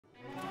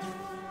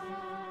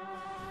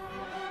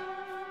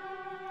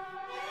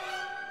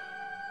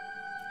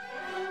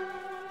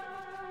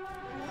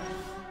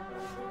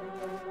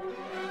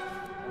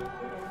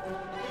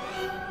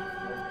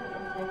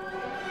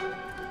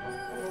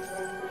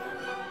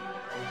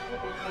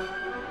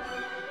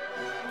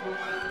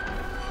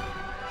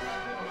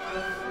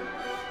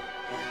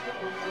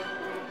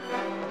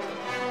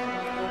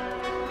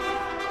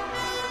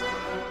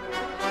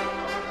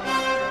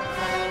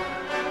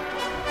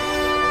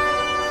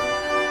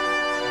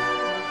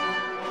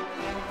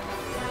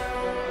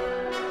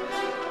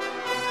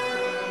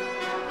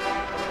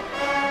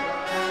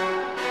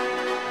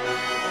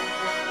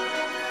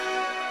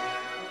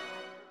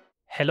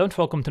Hello and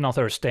welcome to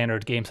another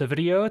Standard Games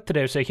video.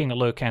 Today we're taking a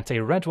look at a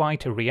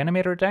red-white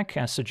Reanimator deck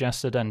as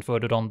suggested and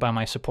voted on by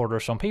my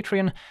supporters on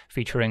Patreon,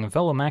 featuring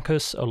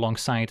Velomachus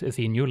alongside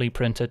the newly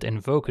printed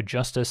Invoke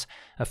Justice,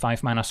 a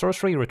 5-mana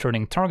sorcery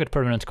returning target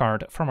permanent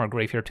card from our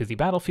graveyard to the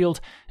battlefield,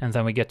 and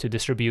then we get to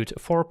distribute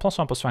 4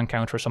 +1/+1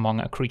 counters among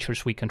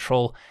creatures we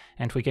control,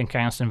 and we can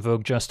cast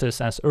Invoke Justice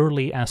as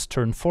early as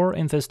turn 4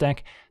 in this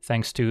deck,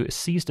 thanks to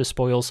Seize the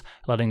Spoils,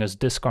 letting us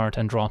discard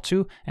and draw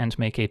 2 and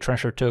make a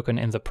treasure token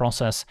in the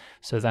process.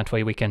 So that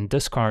way we can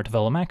discard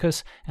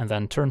Velomachus and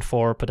then turn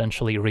 4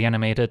 potentially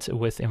reanimate it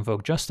with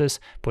Invoke Justice,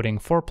 putting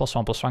 4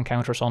 +1/+1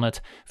 counters on it.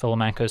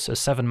 Velomachus, a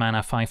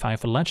 7-mana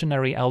 5/5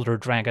 legendary Elder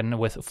Dragon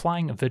with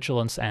Flying,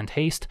 Vigilance, and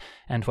Haste,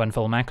 and when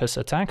Velomachus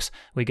attacks,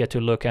 we get to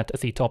look at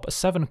the top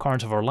 7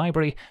 cards of our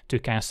library to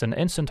cast an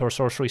instant or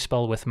sorcery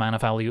spell with mana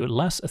value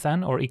less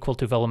than or equal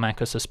to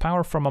Velomachus's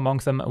power from among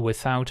them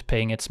without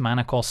paying its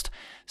mana cost.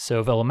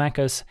 So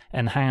Velomachus,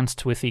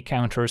 enhanced with the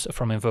counters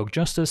from Invoke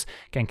Justice,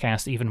 can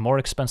cast even more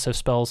expensive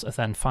spells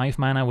than 5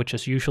 mana, which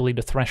is usually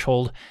the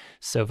threshold.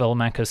 So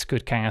Velomachus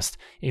could cast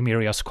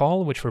Emeria's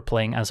Call, which we're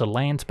playing as a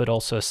land, but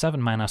also a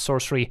 7-mana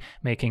sorcery,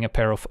 making a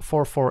pair of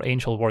 4/4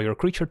 Angel Warrior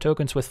creature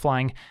tokens with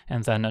flying,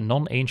 and then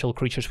non-angel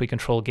creatures we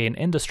control gain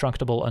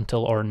indestructible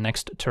until our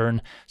next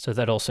turn. So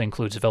that also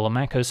includes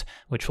Velomachus,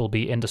 which will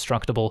be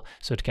indestructible,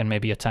 so it can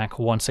maybe attack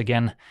once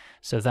again.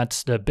 So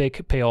that's the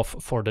big payoff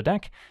for the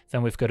deck.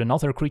 Then we've got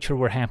another creature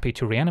we're happy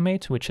to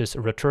reanimate, which is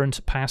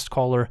Returned Past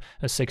Caller,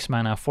 a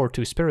 6-mana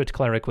 4/2 Spirit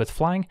Cleric with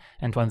flying,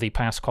 and when the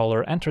Past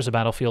Caller enters the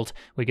battlefield,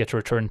 we get to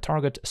return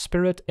target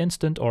spirit,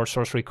 instant, or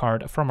sorcery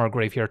card from our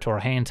graveyard to our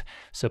hand.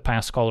 So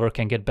Past Caller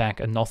can get back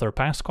another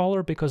Past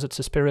Caller because it's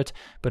a spirit,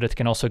 but it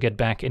can also get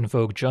back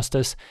Invoke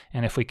Justice,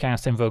 and if we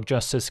cast Invoke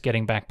Justice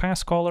getting back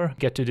Past Caller,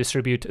 get to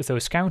distribute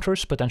those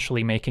counters,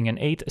 potentially making an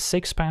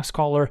 8/6 Past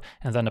Caller,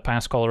 and then the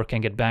Past Caller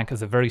can get back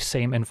the very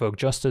same Invoke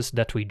Justice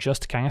that we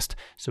just cast,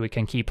 so we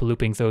can keep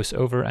looping those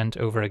over and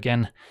over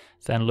again.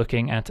 Then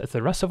looking at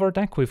the rest of our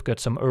deck, we've got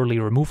some early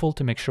removal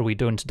to make sure we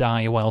don't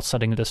die while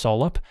setting this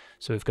all up.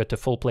 So we've got the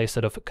full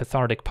playset of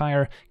Cathartic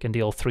Pyre, can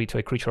deal 3 to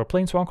a creature or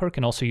planeswalker,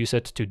 can also use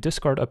it to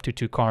discard up to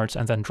 2 cards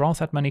and then draw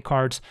that many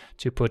cards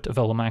to put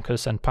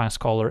Velomachus and Past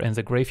Caller in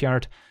the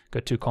graveyard.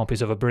 Got 2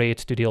 copies of Abrade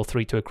to deal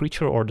 3 to a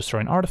creature or destroy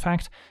an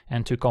artifact,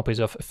 and 2 copies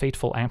of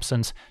Fateful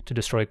Absence to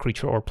destroy a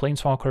creature or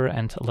planeswalker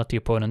and let the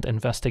opponent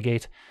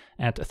investigate.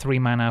 At 3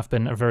 mana, I've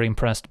been very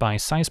impressed by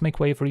Seismic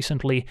Wave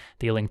recently,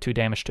 dealing 2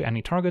 damage to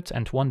any target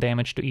and 1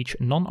 damage to each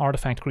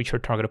non-artifact creature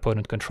target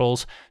opponent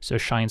controls, so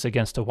shines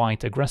against the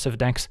white aggressive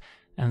decks.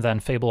 And then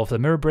Fable of the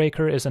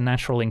Mirrorbreaker is a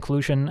natural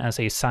inclusion as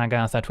a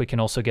saga that we can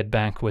also get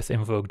back with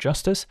Invoke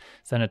Justice.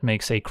 Then it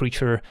makes a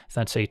creature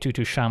that's a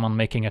 2/2 Shaman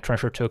making a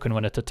treasure token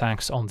when it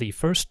attacks on the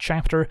first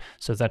chapter,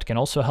 so that can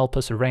also help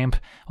us ramp.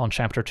 On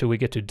chapter 2 we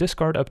get to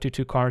discard up to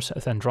 2 cards,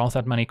 then draw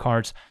that many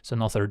cards, so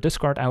another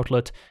discard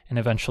outlet, and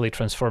eventually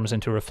transforms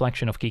into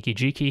Reflection of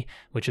Kiki-Jiki,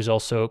 which is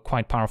also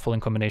quite powerful in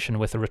combination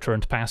with the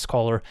Returned Past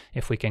Caller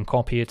if we can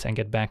copy it and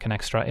get back an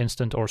extra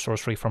instant or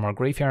sorcery from our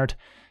graveyard.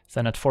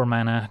 Then at 4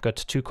 mana, got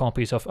 2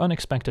 copies of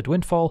Unexpected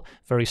Windfall,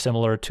 very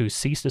similar to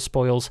Seize the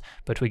Spoils,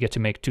 but we get to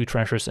make 2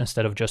 treasures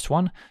instead of just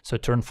 1, so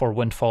turn 4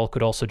 Windfall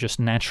could also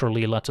just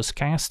naturally let us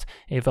cast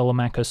a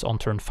Velomachus on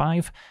turn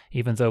 5,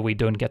 even though we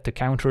don't get the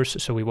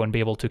counters, so we won't be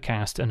able to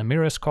cast an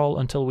Emeria's Call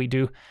until we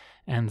do.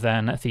 And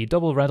then the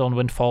double red on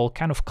Windfall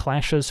kind of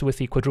clashes with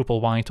the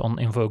quadruple white on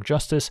Invoke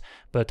Justice,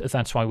 but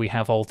that's why we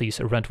have all these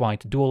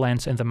red-white dual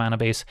lands in the mana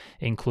base,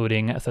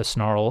 including the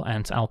Snarl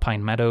and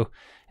Alpine Meadow.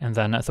 And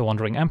then the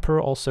Wandering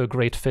Emperor, also a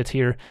great fit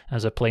here,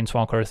 as a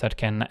planeswalker that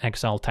can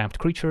exile tapped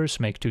creatures,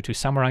 make 2/2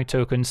 Samurai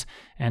tokens,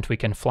 and we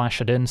can flash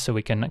it in so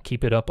we can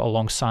keep it up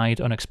alongside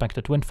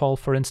Unexpected Windfall,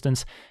 for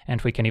instance,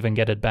 and we can even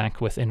get it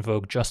back with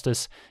Invoke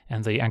Justice,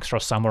 and the extra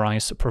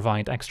Samurais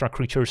provide extra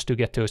creatures to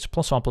get those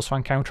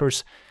 +1/+1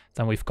 counters.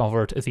 Then we've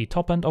covered the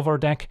top end of our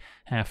deck,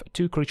 have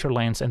 2 creature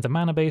lands in the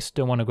mana base,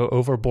 don't want to go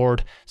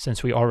overboard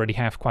since we already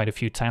have quite a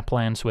few tap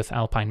lands with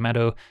Alpine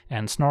Meadow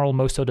and Snarl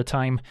most of the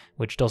time,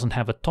 which doesn't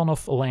have a ton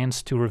of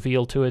lands to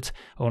reveal to it,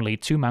 only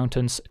 2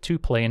 mountains, 2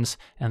 plains,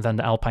 and then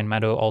the Alpine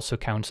Meadow also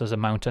counts as a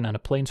mountain and a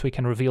plains we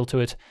can reveal to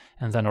it,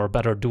 and then our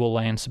better dual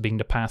lands being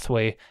the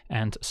Pathway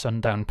and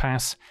Sundown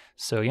Pass.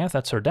 So yeah,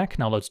 that's our deck.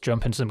 Now let's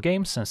jump into some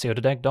games and see how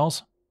the deck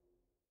does.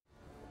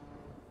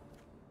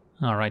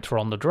 Alright, we're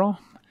on the draw.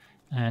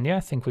 And yeah, I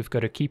think we've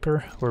got a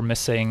keeper. We're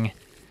missing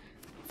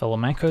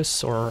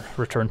Velomachus or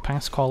Return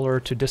Past Caller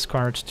to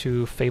discard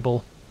to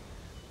Fable,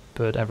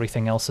 but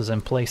everything else is in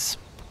place.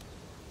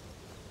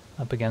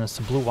 Up against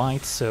the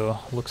blue-white, so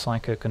looks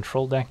like a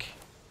control deck.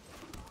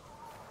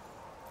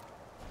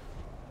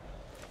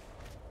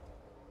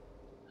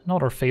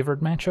 Not our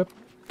favorite matchup,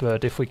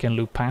 but if we can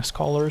loop Past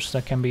Callers,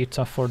 that can be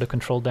tough for the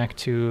control deck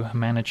to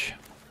manage.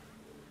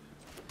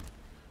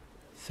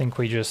 I think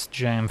we just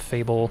jam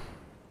Fable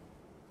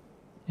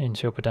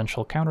into a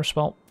potential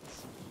counterspell.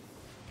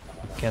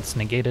 Gets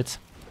negated.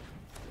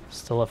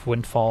 Still have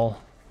Windfall.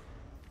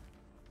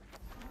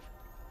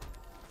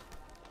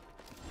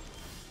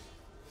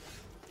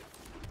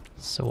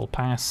 So we'll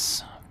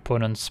pass,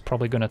 Opponent's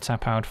probably gonna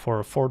tap out for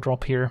a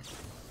 4-drop here.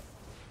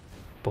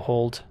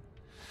 Behold.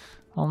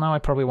 Well, now I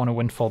probably want to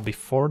Windfall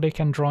before they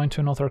can draw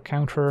into another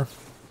counter.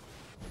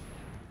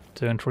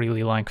 Don't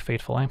really like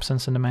Fateful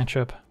Absence in the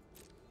matchup.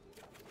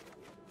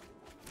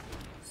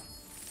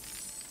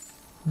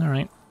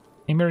 Alright.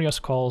 Emeria's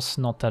Call's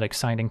not that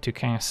exciting to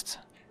cast,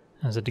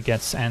 as it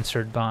gets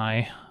answered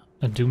by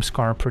a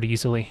Doomscar pretty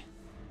easily.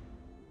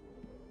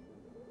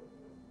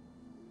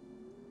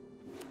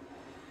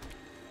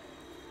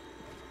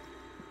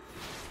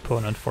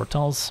 Opponent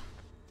foretells.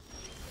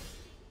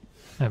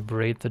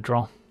 Abrade the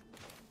draw.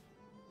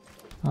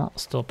 Well,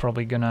 still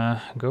probably gonna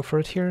go for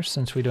it here,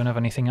 since we don't have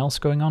anything else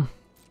going on.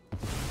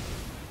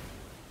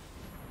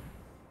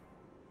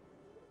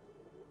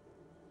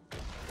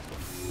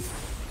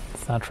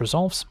 That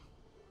resolves.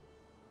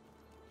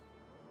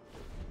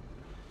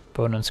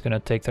 Opponent's gonna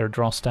take their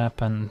draw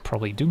step and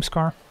probably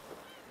Doomscar.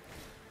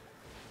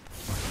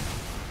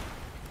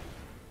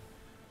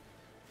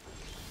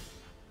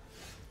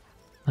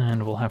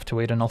 And we'll have to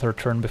wait another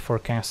turn before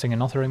casting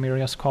another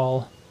Emeria's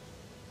Call.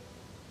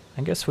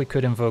 I guess we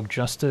could invoke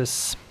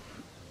Justice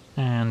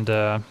and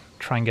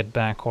try and get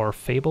back our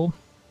Fable.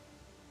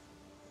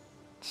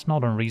 It's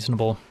not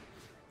unreasonable.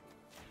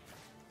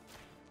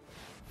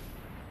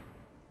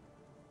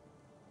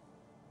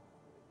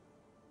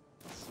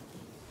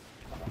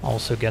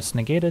 Also gets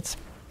negated.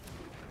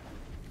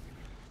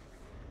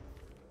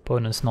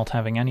 Opponent's not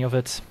having any of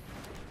it.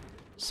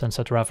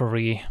 Sunset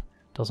Revelry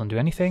doesn't do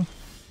anything.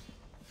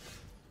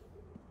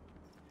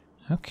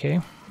 Okay,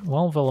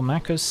 well,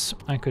 Velomachus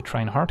I could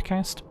try and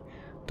hardcast.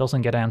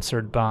 Doesn't get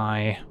answered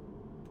by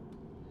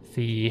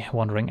the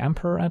Wandering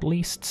Emperor at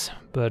least,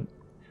 but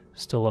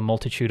still a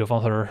multitude of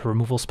other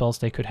removal spells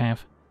they could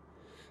have.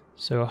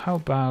 So how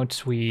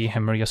about we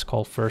Emeria's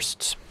Call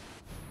first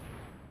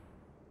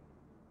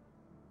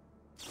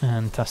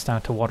and test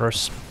out the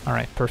waters.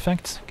 Alright,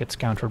 perfect. Gets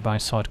countered by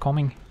Saw It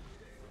Coming.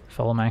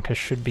 Velomachus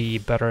should be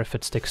better if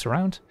it sticks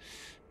around.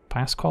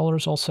 Pass Caller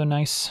is also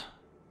nice.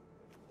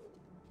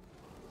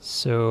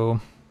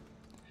 So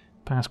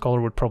Pass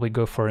Caller would probably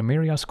go for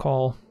Emeria's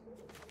Call.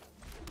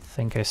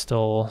 Think I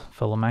still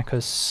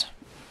Velomachus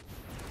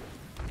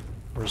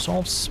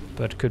resolves,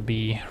 but could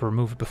be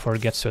removed before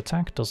it gets to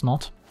attack. Does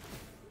not.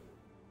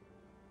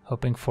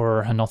 Hoping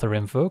for another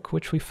Invoke,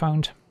 which we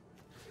found.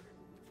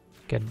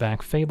 Get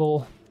back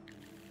Fable.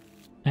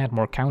 Add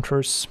more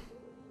counters.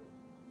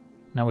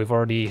 Now we've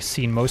already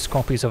seen most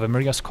copies of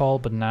Emeria's Call,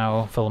 but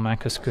now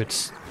Velomachus could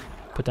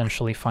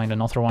potentially find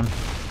another one.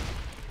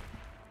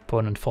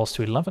 Opponent falls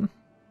to 11.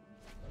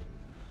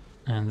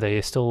 And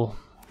they still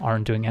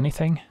aren't doing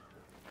anything.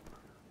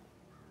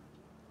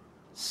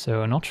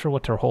 So not sure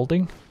what they're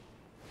holding.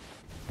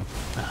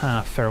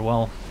 Aha,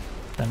 Farewell.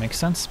 That makes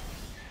sense.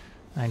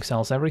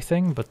 Exiles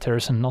everything, but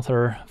there's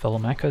another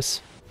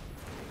Velomachus.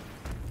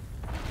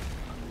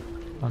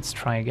 Let's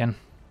try again.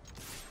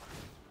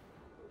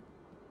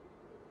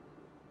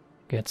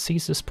 Get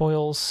Seize the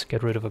Spoils,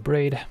 get rid of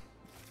Abrade.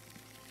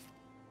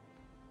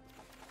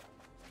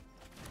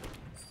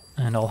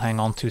 And I'll hang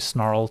on to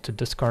Snarl to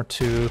discard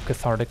to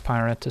Cathartic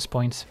Pyre at this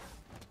point.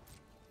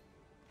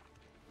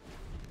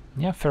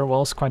 Yeah,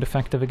 Farewell's quite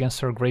effective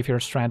against our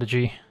graveyard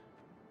strategy.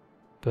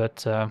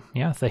 But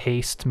yeah, the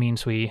haste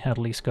means we at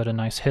least got a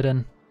nice hit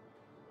in.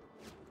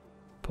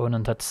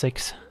 Opponent at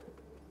 6.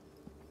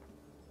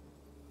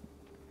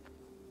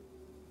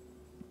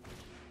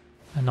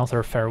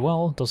 Another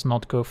Farewell, does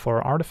not go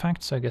for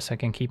artifacts, so I guess I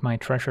can keep my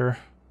treasure.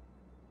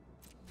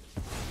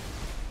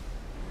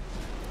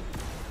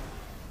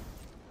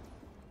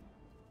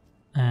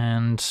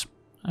 And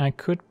I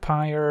could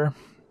Pyre.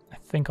 I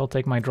think I'll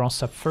take my draw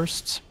step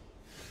first.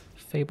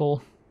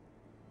 Fable.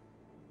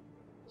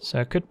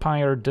 So I could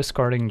Pyre,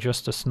 discarding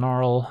just a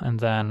Snarl, and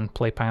then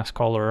play Pass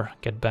Caller,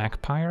 get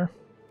back Pyre.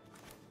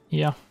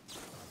 Yeah.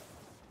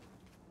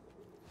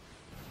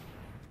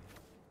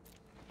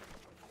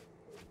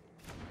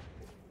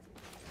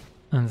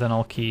 And then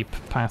I'll keep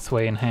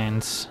Pathway in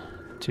hand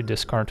to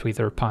discard to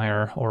either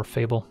Pyre or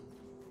Fable.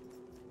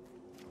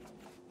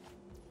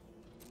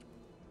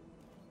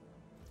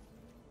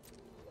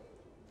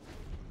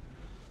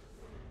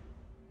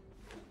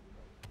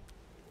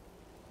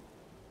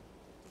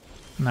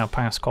 Now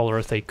Pass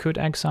Caller they could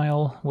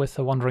exile with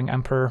the Wandering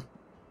Emperor,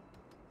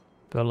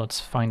 but let's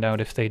find out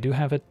if they do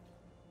have it.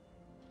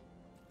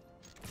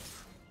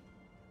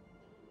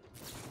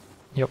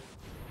 Yep.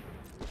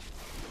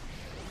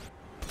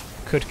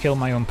 Could kill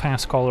my own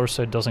Pass Caller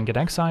so it doesn't get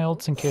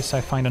exiled in case I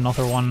find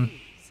another one.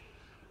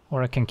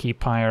 Or I can keep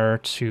Pyre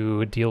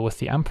to deal with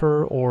the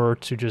Emperor, or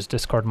to just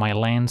discard my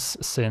lands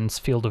since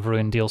Field of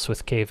Ruin deals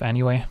with Cave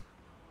anyway.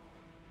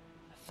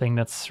 I think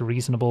that's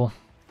reasonable.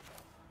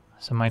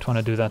 So I might want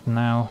to do that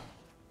now.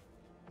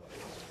 In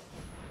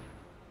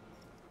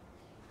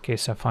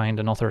case I find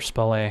another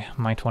spell I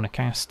might want to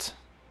cast.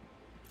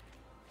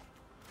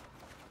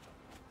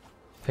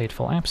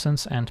 Fateful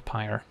Absence and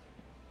Pyre.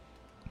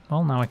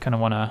 Well, now I kind of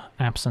want to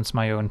absence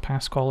my own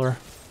Pass Caller.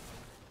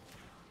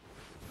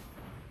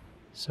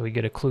 So we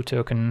get a clue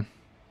token.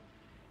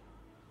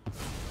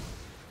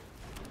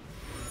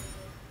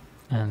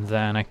 And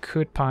then I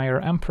could Pyre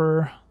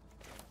Emperor.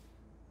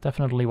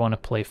 Definitely want to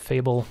play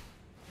Fable.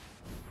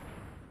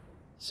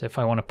 So if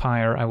I want to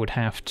Pyre, I would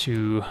have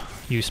to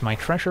use my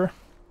treasure.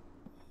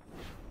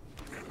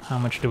 How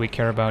much do we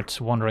care about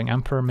Wandering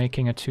Emperor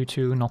making a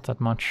 2-2? Not that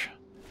much.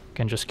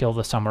 Can just kill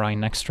the Samurai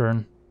next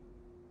turn.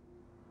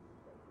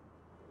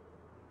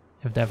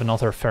 If they have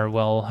another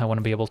Farewell, I want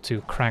to be able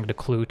to crack the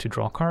clue to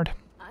draw a card.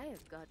 I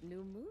have got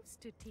new moves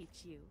to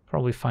teach you.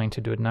 Probably fine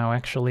to do it now,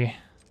 actually.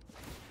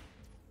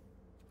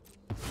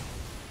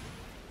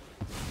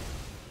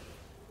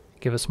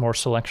 Give us more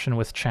selection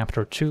with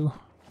Chapter 2.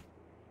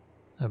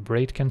 A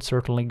Braid can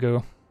certainly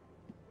go.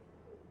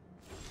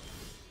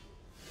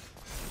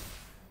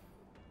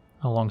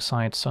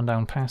 Alongside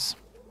Sundown Pass.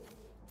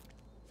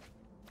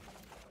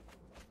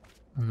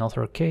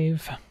 Another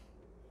cave.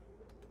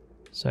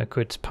 So I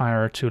could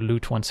Pyre to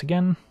loot once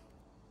again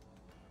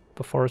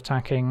before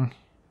attacking.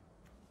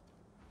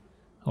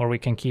 Or we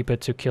can keep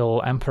it to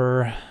kill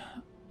Emperor,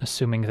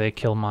 assuming they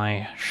kill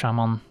my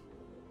Shaman.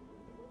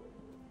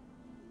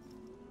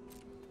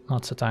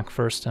 Let's attack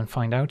first and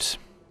find out.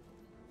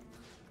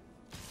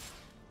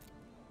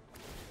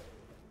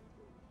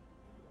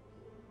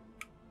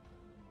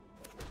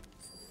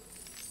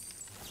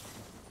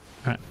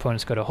 Alright,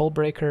 opponent's got a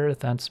Hullbreaker,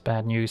 that's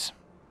bad news.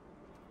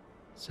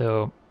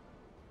 So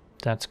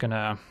that's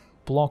gonna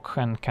block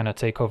and kinda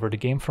take over the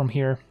game from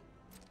here.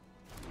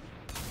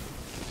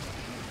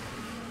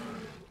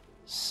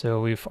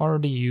 So we've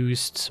already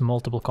used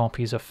multiple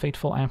copies of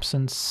Fateful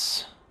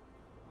Absence.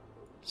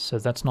 So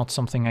that's not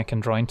something I can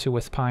draw into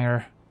with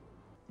Pyre.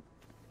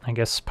 I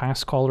guess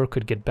Pass Caller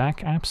could get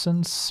back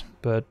Absence,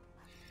 but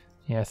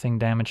yeah, I think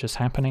damage is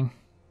happening.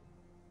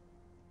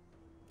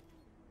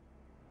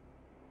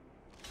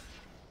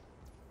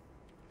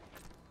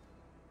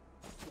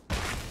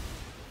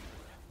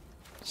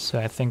 So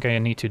I think I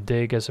need to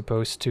dig as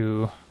opposed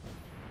to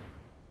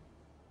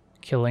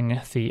killing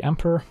the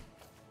Emperor.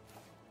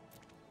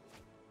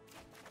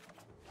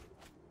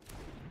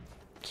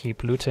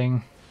 Keep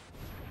looting.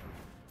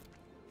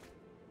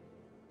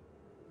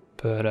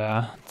 But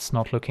it's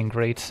not looking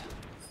great.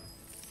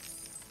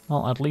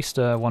 Well, at least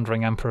the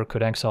Wandering Emperor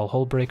could exile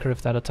Hullbreaker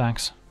if that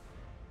attacks.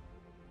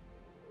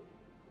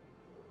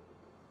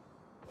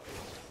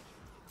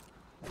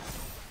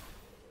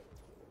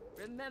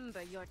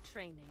 Remember your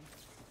training.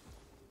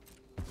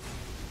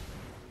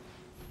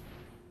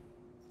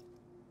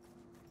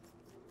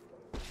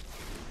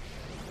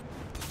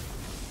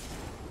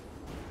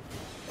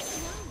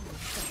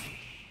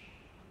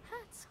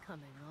 That's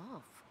coming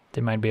off.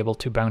 They might be able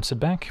to bounce it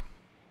back.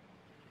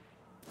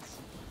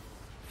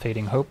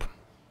 Fading Hope.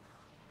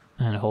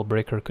 And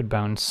Hullbreaker could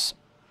bounce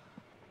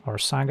our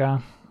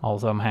Saga,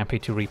 although I'm happy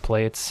to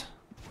replay it.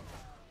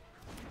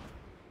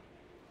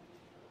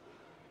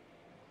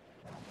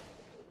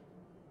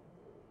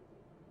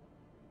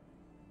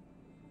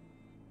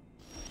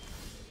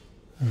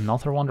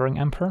 Another Wandering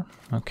Emperor,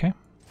 okay.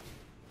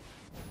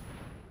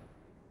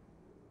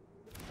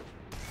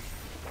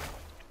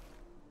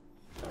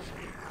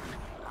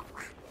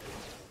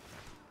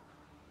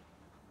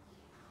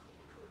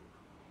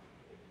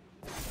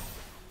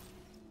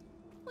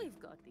 We've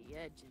got the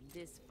edge in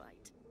this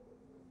fight.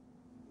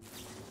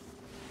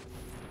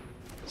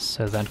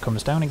 So that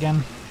comes down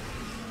again.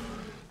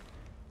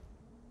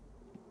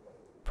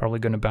 Probably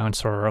gonna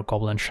bounce our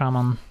Goblin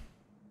Shaman.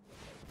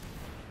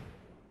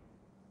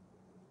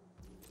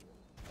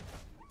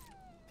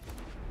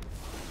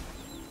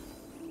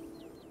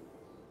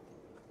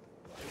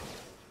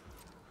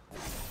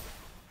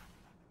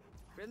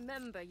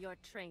 Remember your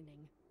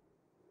training.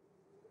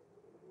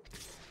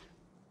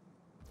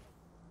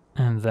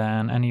 And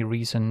then any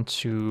reason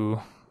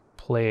to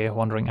play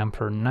Wandering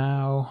Emperor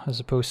now, as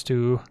opposed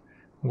to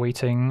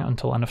waiting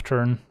until end of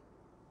turn?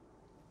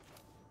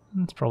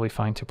 It's probably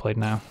fine to play it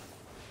now.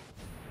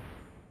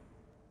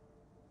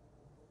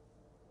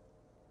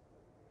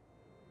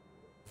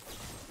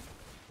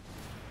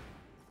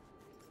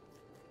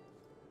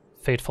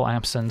 Fateful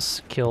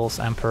Absence kills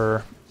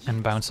Emperor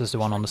and bounces the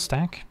one on the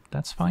stack.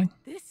 That's fine.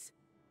 This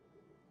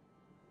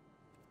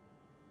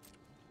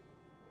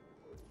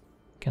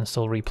Can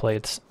still replay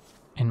it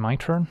in my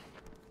turn.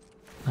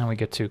 Now we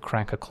get to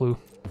crack a clue.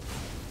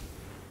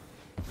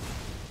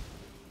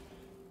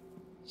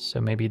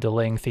 So maybe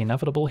delaying the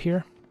inevitable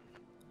here,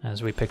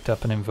 as we picked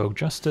up an Invoke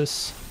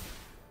Justice.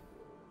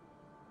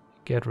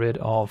 Get rid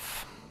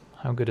of...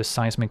 how good is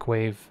Seismic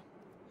Wave?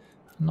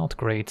 Not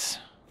great.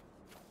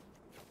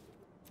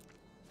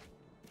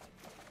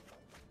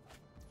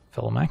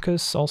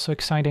 Velomachus, also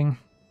exciting.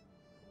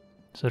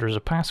 So there's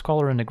a Pass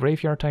Caller in the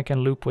graveyard I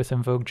can loop with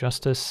Invoke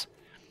Justice.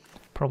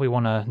 Probably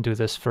want to do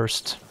this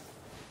first.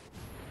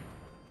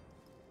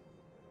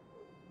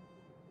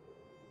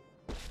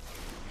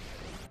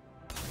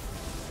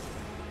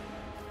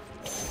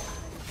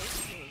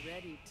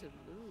 ready to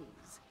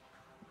lose.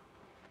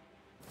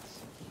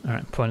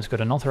 Alright, opponent's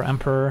got another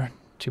Emperor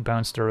to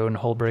bounce their own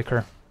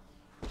Hullbreaker.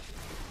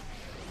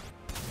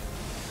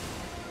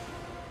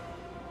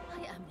 I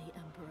am the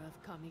Emperor of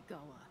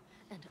Kamigawa,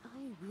 and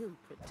I will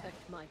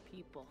protect my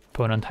people.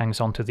 Opponent hangs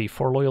on to the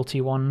 4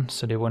 loyalty one,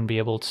 so they wouldn't be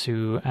able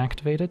to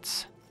activate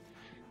it.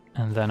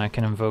 And then I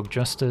can invoke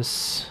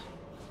Justice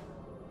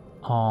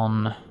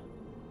on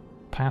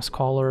Pass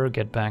Caller,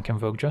 get back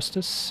Invoke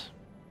Justice.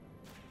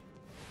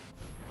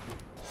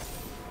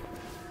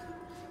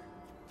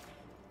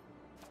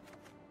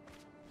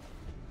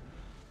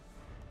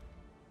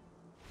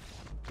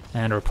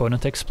 And our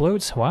opponent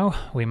explodes. Wow,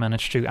 we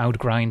managed to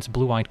outgrind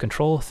blue-white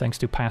control thanks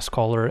to Pass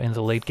Caller in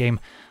the late game.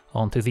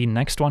 On to the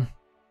next one.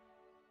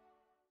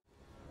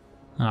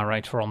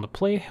 Alright, we're on the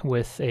play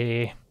with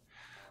a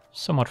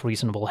somewhat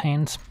reasonable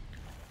hand.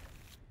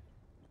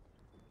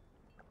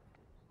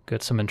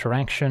 Got some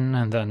interaction,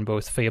 and then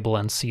both Fable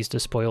and Seize the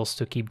Spoils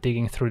to keep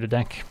digging through the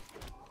deck.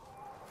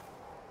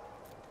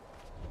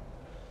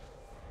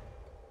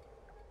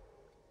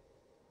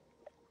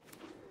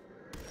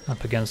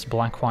 Up against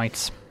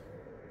black-white.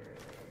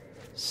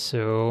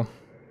 So,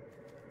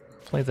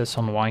 play this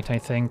on white, I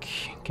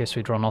think, in case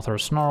we draw another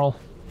Snarl.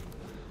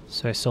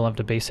 So I still have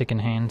the basic in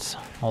hand,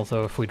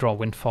 although if we draw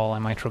Windfall I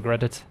might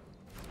regret it.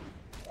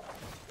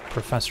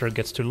 Professor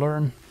gets to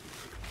learn.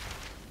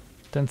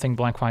 Don't think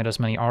black-white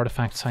has many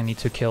artifacts I need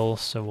to kill,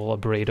 so we'll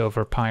abrade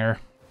over Pyre.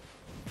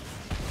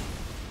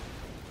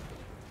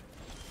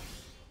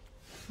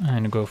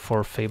 And go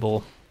for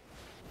Fable.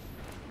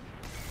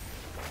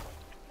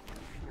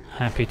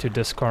 Happy to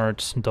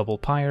discard double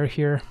Pyre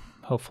here.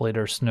 Hopefully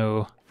there's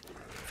no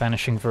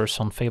Vanishing Verse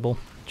on Fable,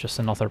 just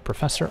another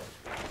Professor.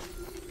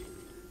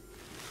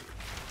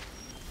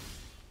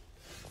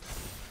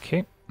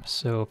 Okay,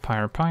 so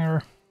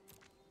Pyre.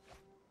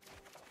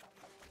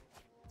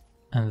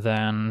 And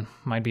then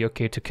might be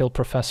okay to kill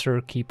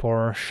Professor, keep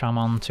our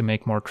Shaman to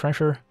make more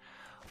treasure,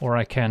 or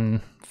I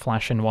can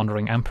flash in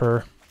Wandering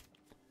Emperor,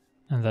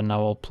 and then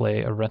now I'll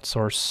play a red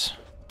source.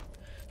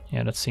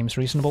 Yeah, that seems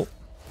reasonable.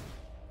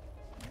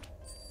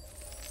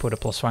 Put a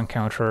 +1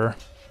 counter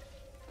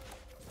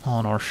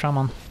on our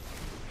Shaman.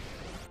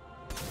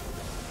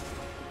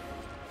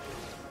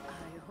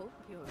 I hope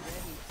you're ready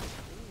to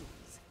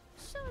lose.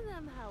 Show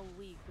them how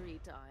we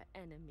greet our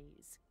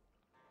enemies.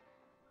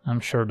 I'm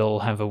sure they'll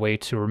have a way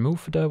to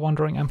remove the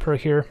Wandering Emperor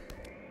here.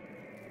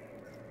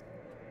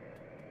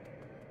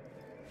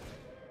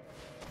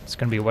 It's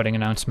gonna be a wedding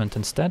announcement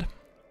instead.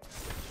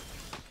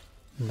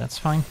 That's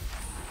fine.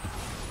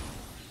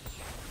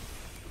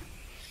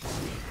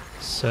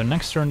 So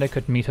next turn they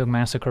could Meathog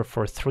Massacre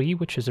for 3,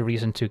 which is a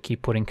reason to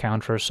keep putting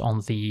counters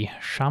on the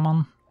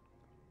Shaman,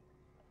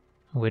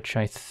 which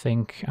I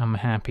think I'm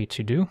happy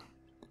to do.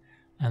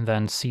 And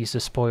then Seize the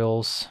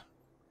Spoils.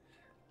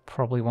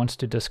 Probably wants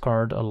to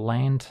discard a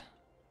land.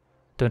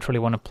 Don't really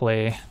want to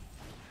play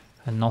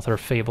another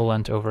Fable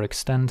and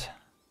overextend.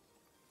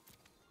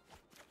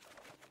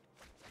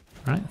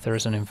 Alright,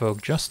 there's an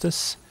Invoke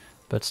Justice,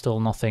 but still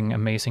nothing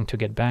amazing to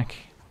get back.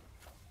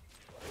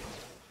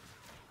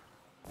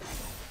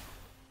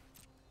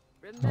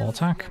 We'll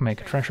attack,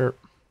 make a treasure.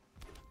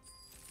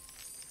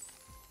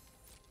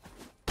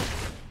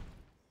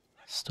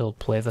 Still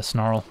play the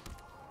Snarl.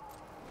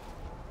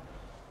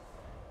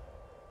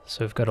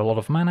 So we've got a lot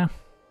of mana.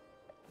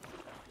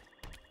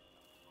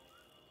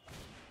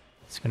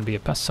 It's going to be a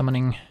Pest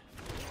Summoning.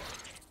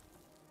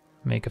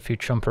 Make a few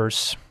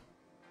Chumpers.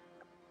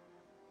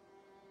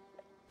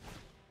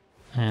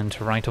 And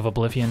Rite of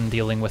Oblivion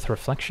dealing with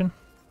Reflection.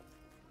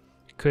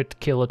 Could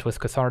kill it with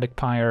Cathartic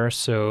Pyre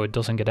so it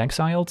doesn't get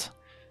exiled.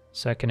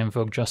 So I can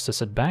Invoke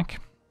Justice it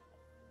back.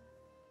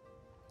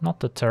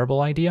 Not a terrible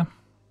idea.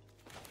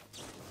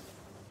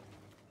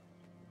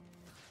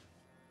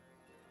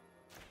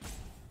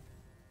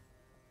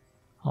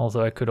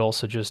 Although I could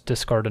also just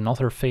discard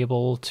another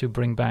Fable to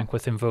bring back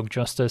with Invoke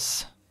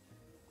Justice.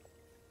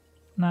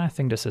 Nah, I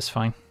think this is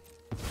fine.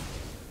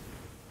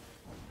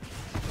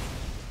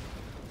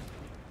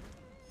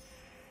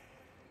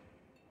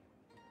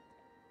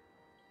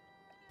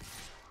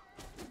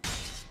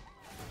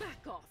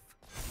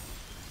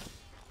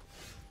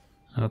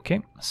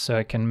 Okay, so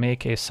I can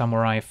make a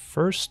Samurai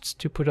first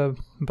to put a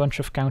bunch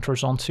of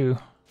counters onto.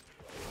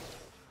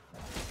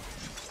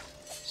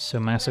 So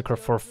Massacre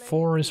for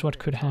 4 is what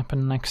could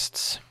happen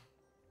next.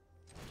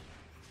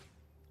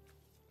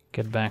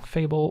 Get back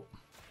Fable.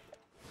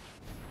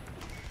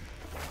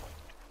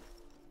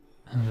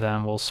 And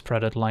then we'll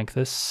spread it like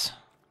this.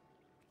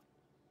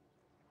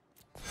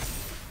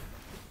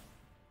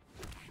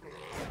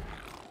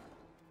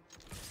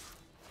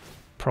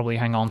 Probably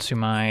hang on to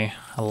my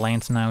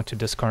land now to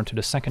discard to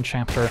the second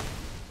chapter.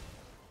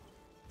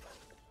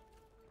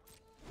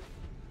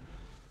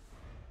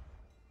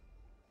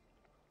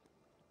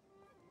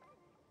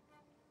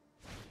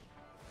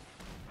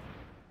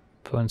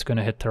 Opponent's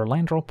gonna hit their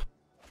land drop.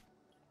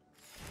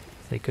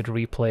 They could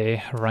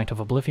replay Rite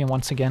of Oblivion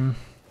once again.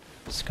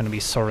 It's gonna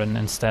be Sorin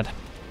instead.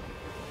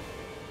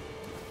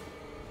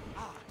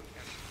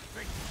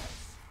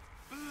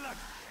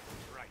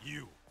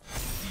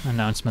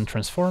 Announcement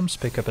transforms,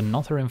 pick up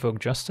another Invoke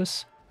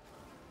Justice.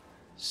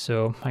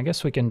 So I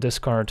guess we can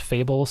discard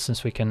Fable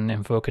since we can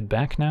invoke it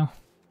back now.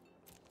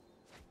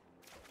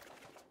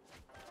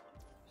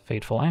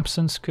 Fateful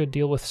Absence could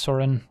deal with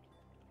Sorin.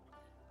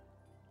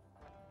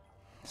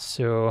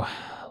 So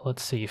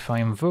let's see, if I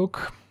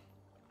invoke,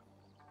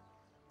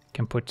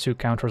 can put 2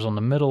 counters on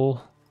the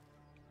middle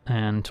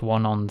and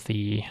 1 on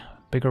the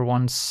bigger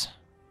ones.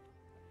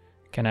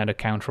 Can add a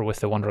counter with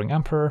the Wandering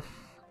Emperor,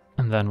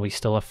 and then we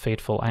still have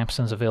Fateful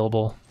Absence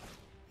available.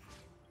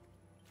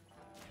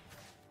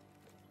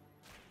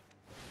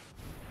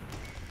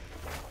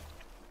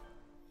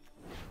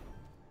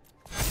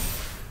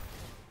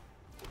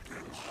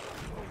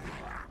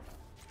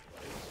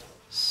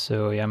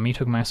 So yeah,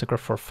 Meathawk Massacre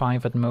for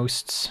 5 at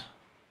most.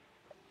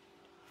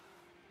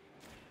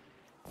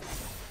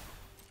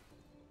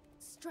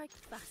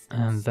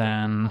 And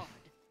then,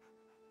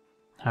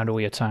 how do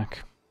we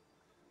attack?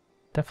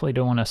 Definitely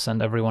don't want to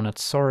send everyone at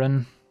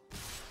Sorin.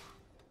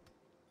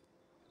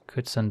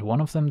 Could send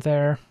one of them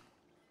there.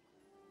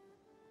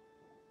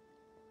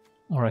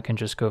 Or I can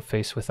just go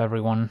face with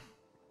everyone.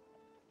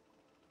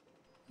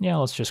 Yeah,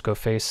 let's just go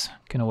face.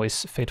 Can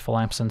always Fateful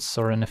Absence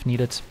Sorin if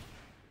needed.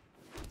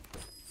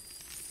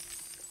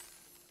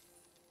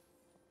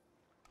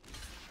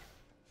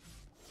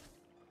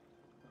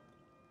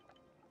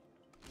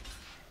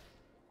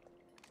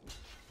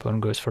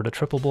 Opponent goes for the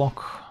triple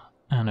block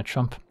and a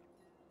chump.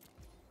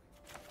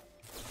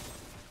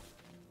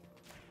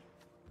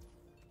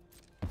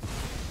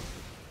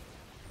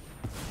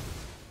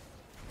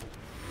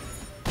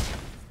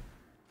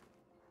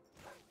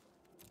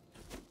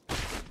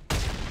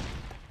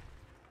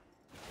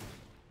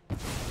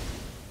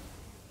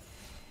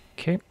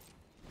 Okay.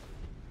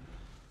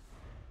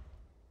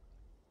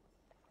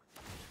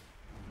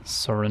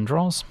 Sorin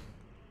draws.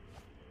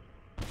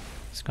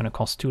 It's gonna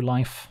cost 2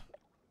 life.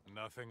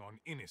 Nothing on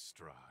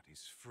Innistrad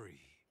is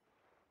free.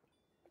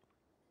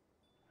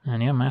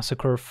 And yeah,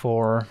 Massacre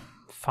for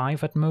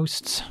 5 at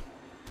most.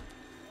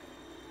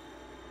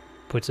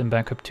 Puts him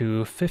back up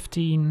to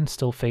 15,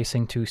 still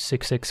facing 2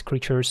 6/6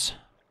 creatures.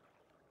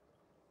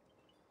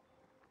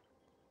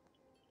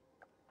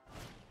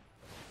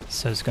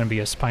 So it's gonna be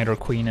a Spider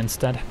Queen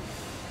instead.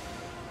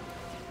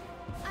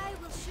 I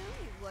will show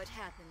you what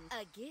happened.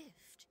 A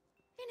gift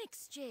in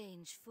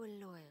exchange for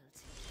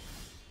loyalty.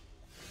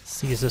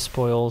 Seize the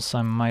spoils,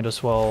 I might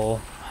as well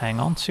hang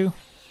on to.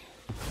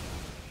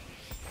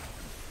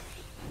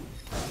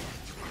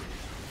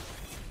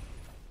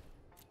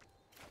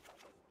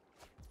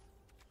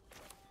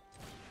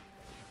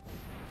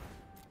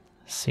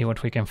 See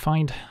what we can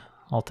find.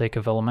 I'll take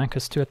a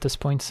Velomachus too at this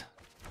point.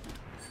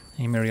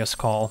 Emeria's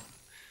Call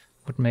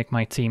would make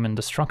my team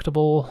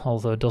indestructible,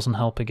 although it doesn't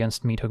help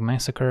against Meathawk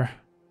Massacre.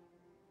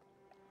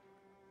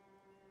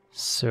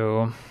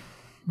 So,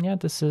 yeah,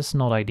 this is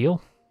not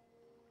ideal.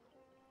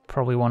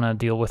 Probably want to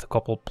deal with a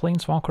couple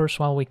Planeswalkers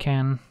while we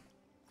can.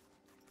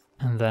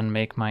 And then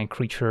make my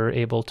creature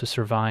able to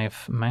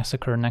survive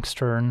Massacre next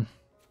turn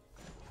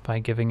by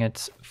giving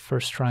it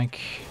first strike.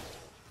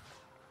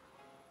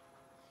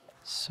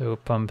 So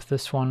pump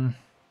this one.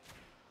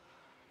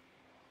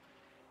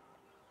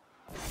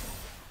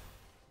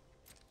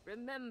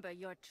 Remember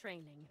your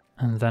training.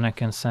 And then I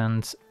can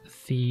send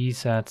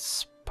these at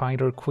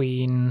Spider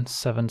Queen,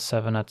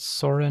 7/7 at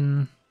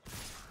Sorin.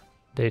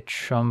 They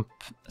chump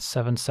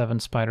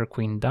 7/7 Spider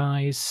Queen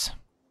dies.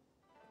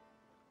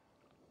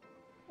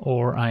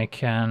 Or I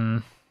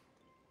can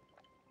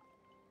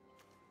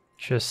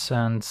just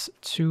send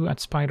 2 at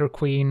Spider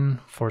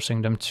Queen,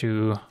 forcing them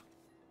to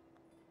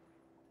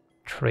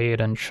trade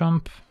and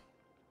chump.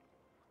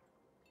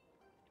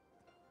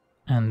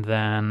 And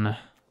then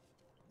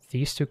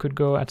these 2 could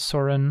go at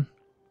Sorin.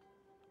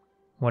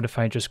 What if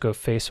I just go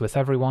face with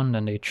everyone,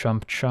 then they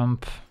chump,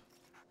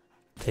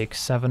 take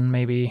 7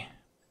 maybe,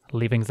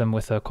 leaving them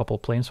with a couple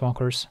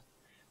Planeswalkers.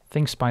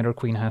 Think Spider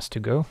Queen has to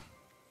go.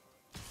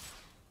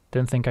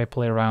 Don't think I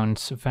play around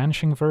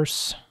Vanishing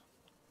Verse.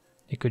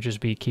 It could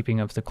just be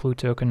keeping up the clue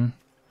token.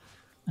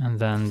 And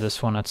then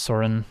this one at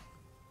Sorin.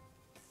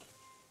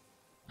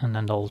 And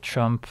then they'll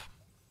chump.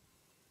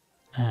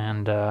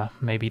 And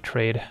maybe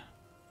trade.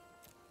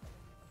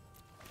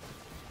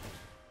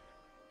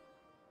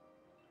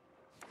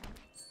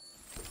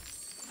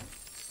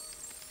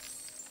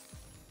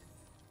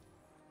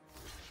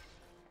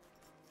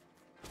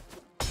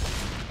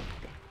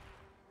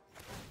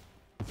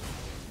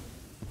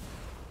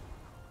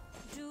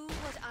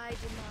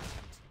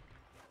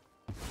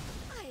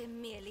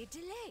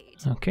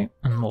 Okay,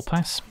 and we'll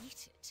pass.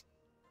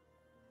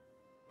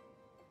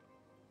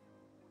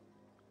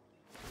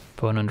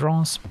 Opponent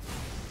draws.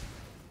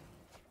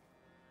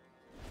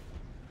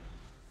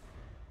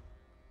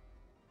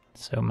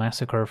 So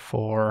Massacre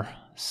for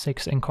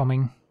 6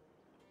 incoming.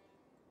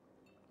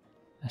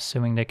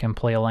 Assuming they can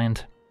play a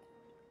land.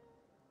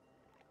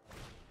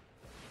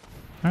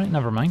 Alright,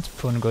 never mind.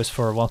 Opponent goes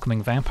for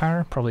Welcoming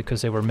Vampire, probably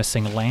because they were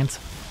missing a land.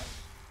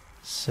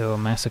 So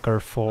Massacre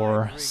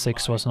for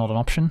 6 was not an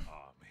option.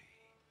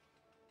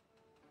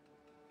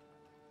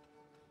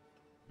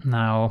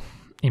 Now,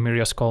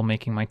 Emeria's Call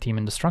making my team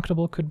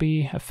indestructible could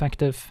be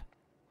effective.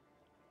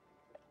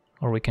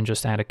 Or we can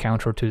just add a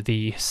counter to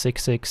the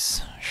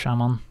 6/6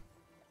 Shaman.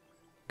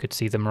 Could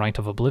see them Rite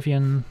of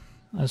Oblivion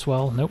as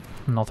well. Nope,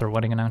 not their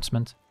wedding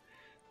announcement.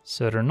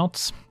 So they're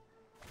not.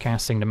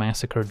 casting the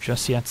Massacre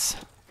just yet.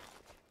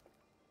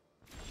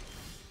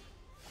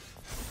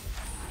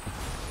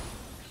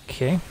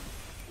 Okay.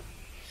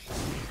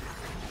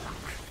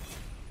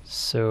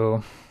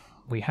 So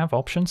we have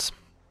options.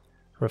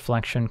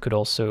 Reflection could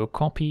also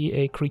copy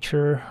a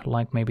creature,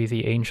 like maybe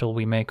the Angel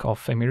we make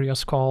off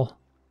Emeria's Call.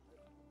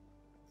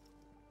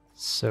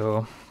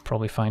 So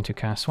probably fine to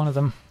cast one of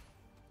them.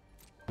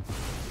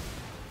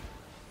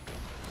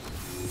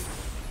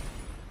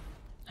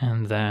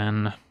 And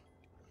then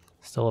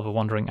still have a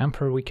Wandering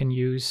Emperor we can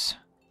use.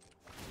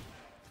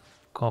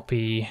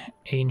 Copy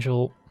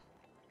Angel.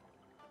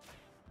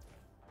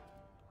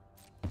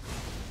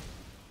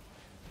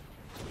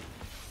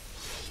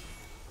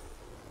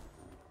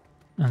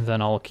 And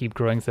then I'll keep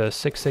growing the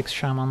 6/6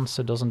 Shaman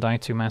so it doesn't die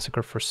to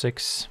Massacre for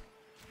 6.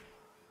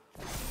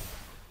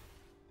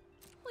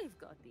 We've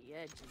got the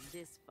edge in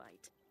this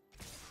fight.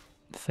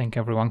 I think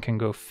everyone can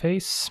go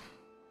face.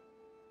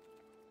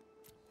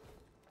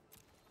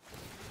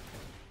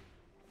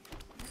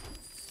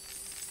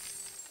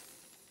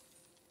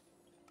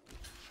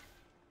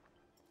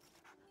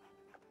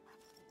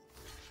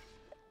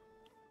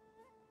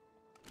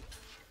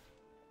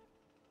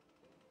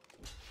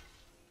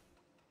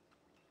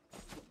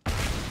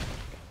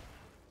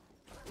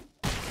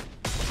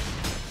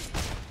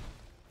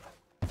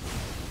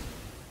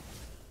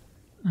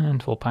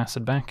 And we'll pass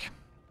it back.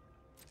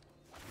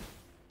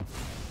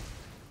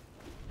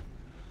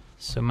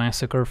 So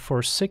Massacre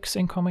for 6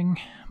 incoming,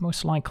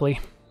 most likely.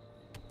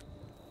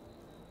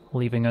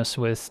 Leaving us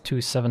with 2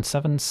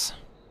 7/7s.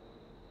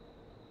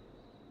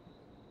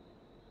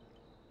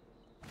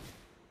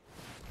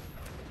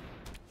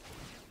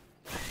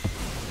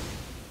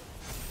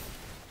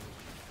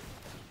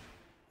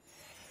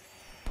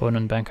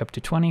 Opponent back up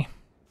to 20.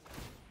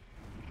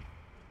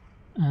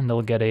 And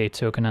they'll get a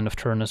token end of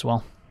turn as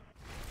well.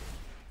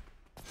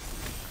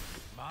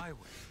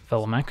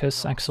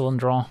 Velomachus,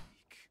 excellent draw.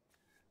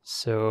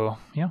 So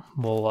yeah,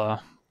 we'll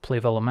play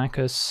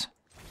Velomachus.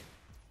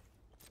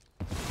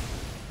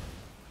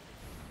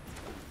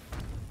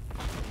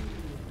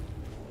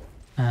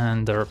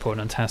 And their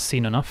opponent has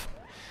seen enough.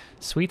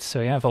 Sweet,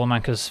 so yeah,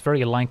 Velomachus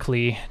very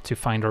likely to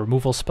find a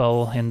removal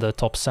spell in the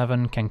top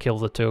 7, can kill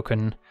the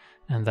token,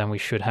 and then we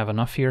should have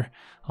enough here.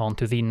 On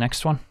to the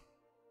next one.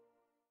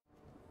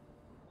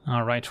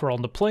 Alright, we're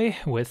on the play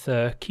with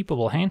a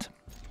keepable hand.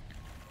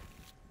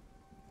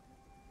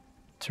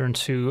 Turn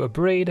 2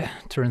 Abrade,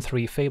 turn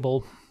 3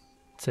 Fable,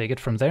 take it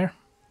from there.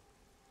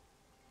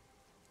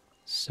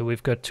 So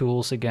we've got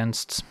tools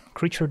against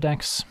creature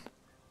decks,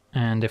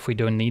 and if we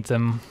don't need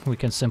them, we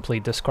can simply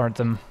discard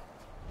them.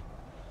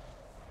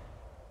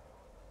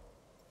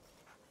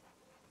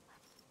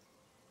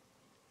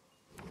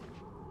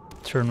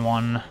 Turn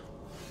 1,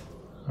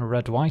 a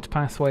red-white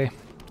pathway.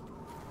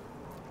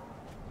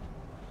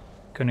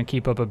 Gonna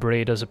keep up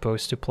Abrade as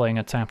opposed to playing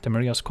a tapped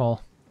Emeria's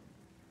Call.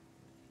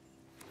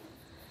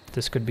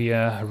 This could be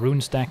a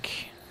runes deck.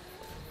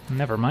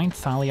 Never mind,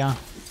 Thalia.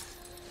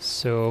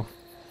 So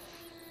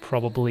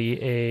probably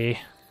a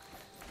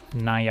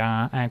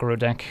Naya aggro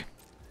deck.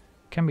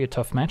 Can be a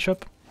tough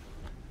matchup.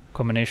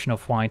 Combination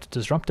of white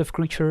disruptive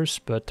creatures,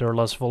 but they're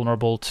less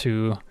vulnerable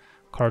to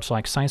cards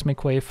like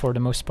Seismic Wave for the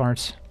most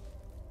part.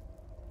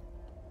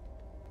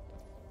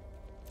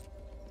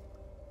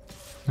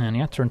 And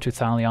yeah, turn 2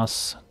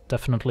 Thalia's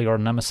definitely our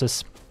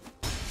nemesis.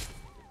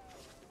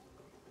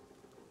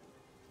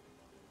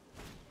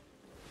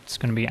 It's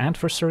gonna be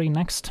Adversary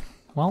next.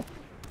 Well,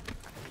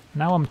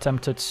 now I'm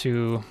tempted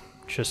to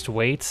just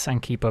wait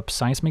and keep up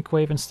Seismic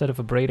Wave instead of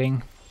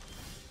abrading,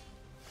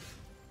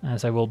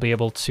 as I will be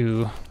able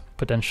to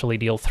potentially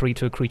deal 3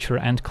 to a creature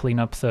and clean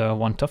up the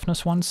 1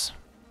 toughness ones.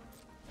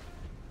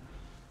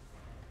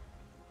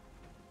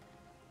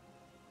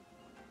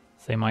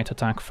 They might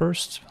attack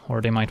first,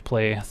 or they might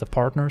play the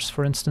partners,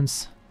 for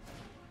instance.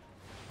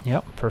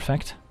 Yep,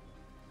 perfect.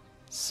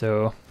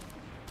 So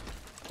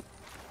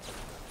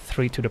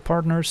 3 to the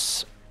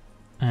partners,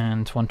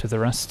 and 1 to the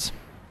rest.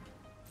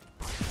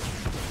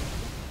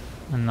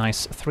 A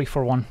nice 3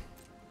 for 1.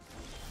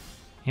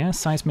 Yeah,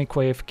 Seismic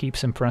Wave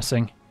keeps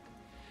impressing.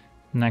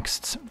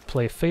 Next,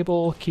 play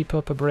Fable, keep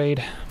up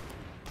Abrade.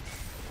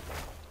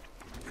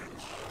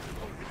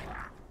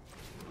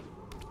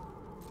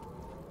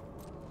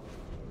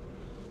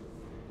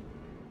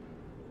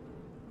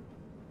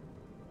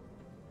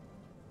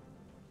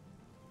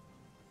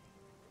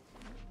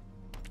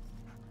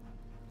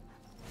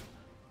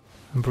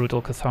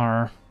 Brutal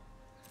Cathar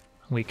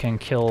we can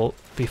kill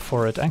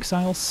before it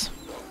exiles.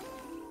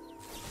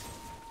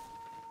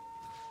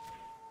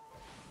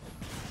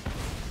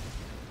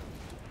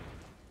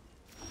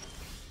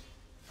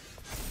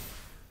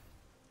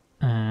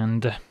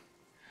 And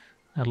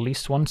at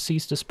least 1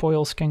 Seize the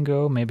Spoils can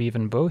go, maybe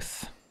even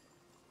both.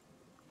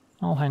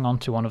 I'll hang on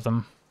to one of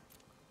them.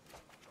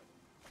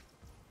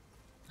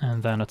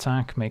 And then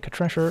attack, make a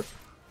treasure.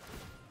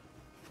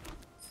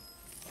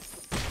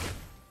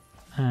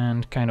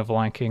 And kind of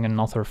liking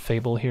another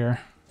Fable here.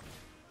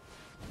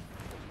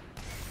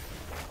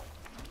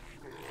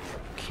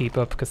 Keep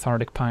up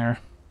Cathartic Pyre.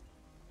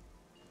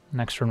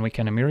 Next turn we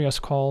can Emeria's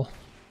Call.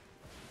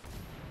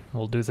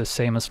 We'll do the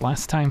same as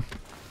last time.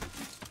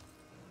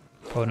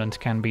 Opponent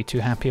can't be too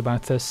happy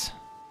about this.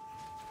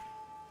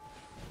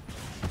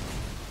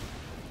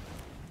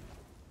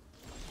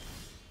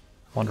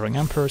 Wandering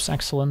Emperor's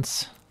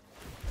excellence.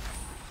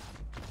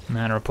 And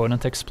our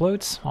opponent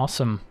explodes.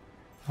 Awesome.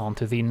 On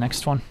to the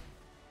next one.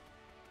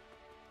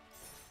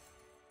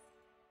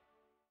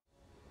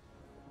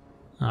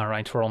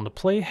 Alright, we're on the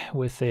play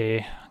with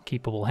a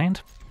keepable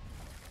hand.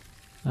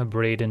 A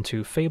Braid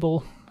into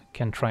Fable.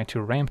 Can try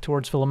to ramp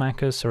towards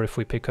Velomachus, or if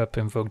we pick up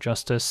Invoke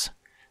Justice,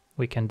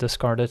 we can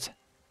discard it.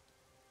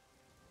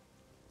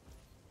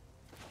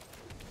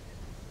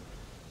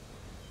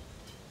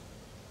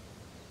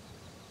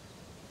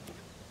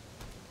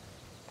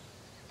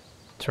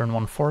 Turn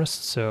 1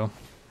 forest, so...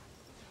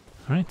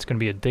 Alright, it's gonna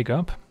be a dig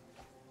up.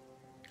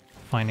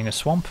 Finding a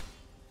swamp.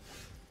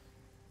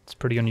 It's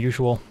pretty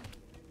unusual.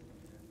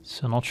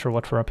 So not sure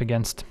what we're up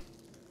against.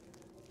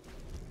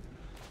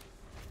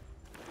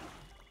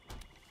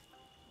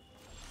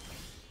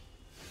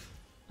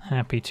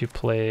 Happy to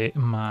play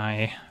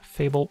my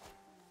Fable.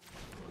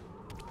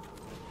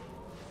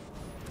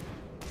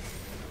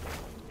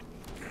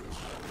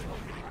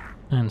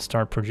 And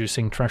start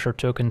producing treasure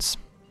tokens.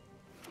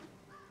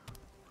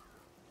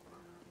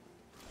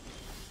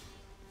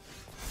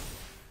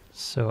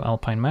 So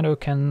Alpine Meadow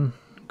can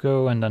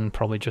go, and then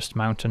probably just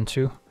Mountain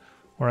too.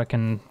 Or I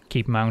can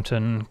keep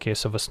Mountain in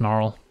case of a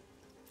Snarl.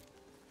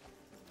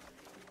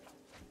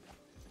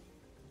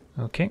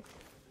 Okay.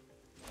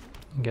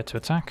 Get to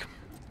attack.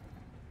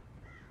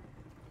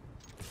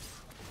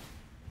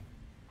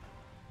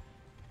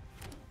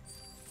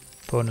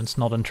 Opponent's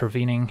not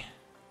intervening.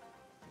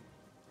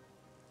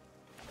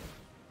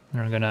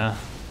 We're gonna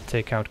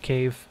take out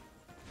Cave.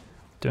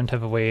 Don't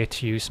have a way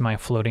to use my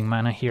floating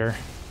mana here.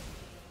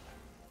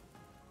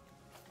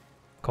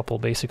 Couple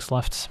basics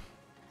left.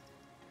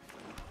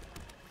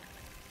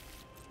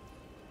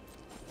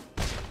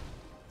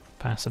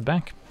 Pass it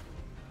back.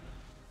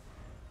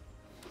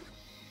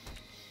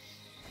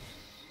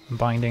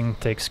 Binding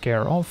takes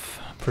care of,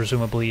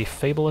 presumably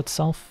Fable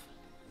itself.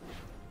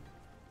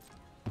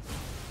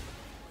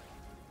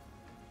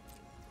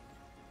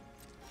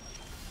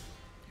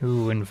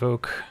 Ooh,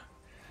 Invoke.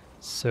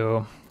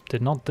 So,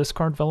 did not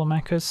discard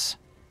Velomachus,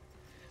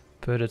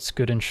 but it's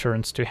good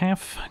insurance to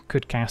have.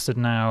 Could cast it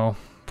now,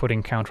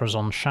 putting counters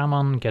on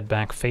Shaman, get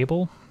back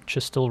Fable, which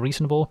is still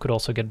reasonable. Could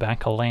also get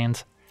back a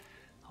land,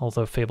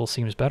 although Fable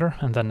seems better.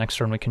 And then next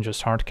turn we can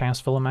just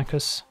hardcast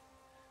Velomachus.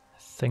 I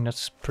think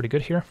that's pretty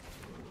good here.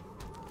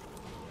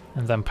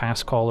 And then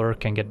Pass Caller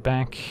can get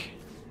back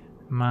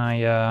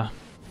my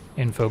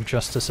Invoke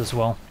Justice as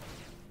well.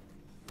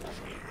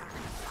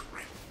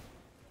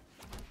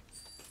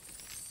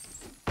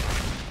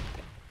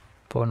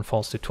 Opponent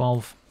falls to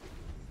 12.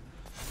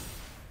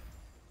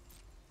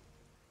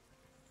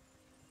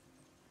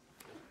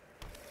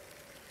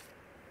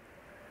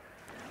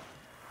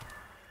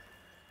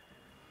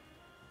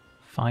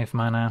 Five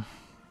mana.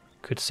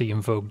 Could see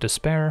Invoke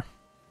Despair.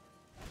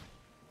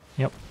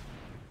 Yep.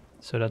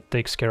 So that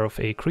takes care of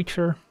a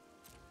creature.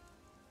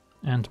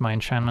 And my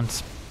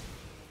enchantments.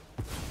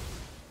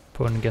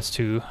 Opponent gets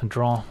to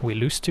draw, we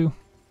lose 2.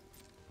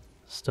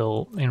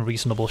 Still in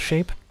reasonable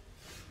shape.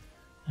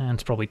 And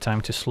it's probably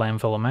time to slam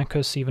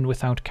Velomachus even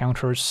without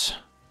counters.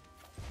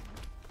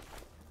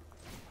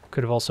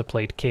 Could have also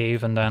played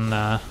Cave and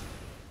then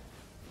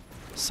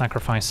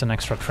sacrificed an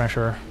extra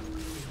treasure.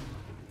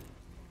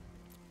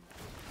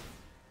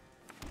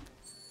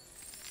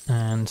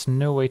 And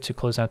no way to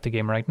close out the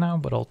game right now,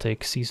 but I'll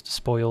take Seize the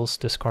Spoils,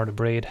 discard a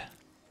Braid.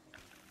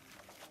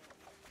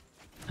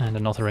 And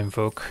another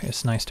Invoke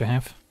is nice to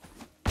have.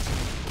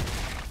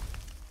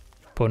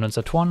 Opponent's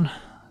at 1,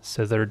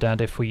 so they're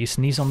dead if we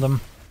sneeze on them.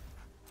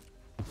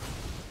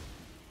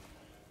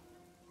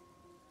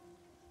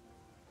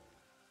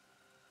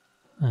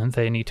 And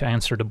they need to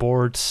answer the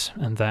boards,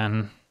 and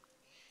then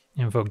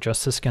Invoke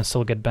Justice can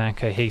still get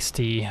back a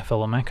hasty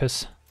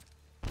Velomachus.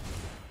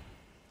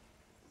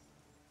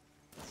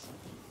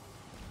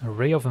 A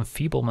Ray of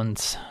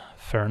Enfeeblement,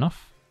 fair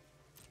enough.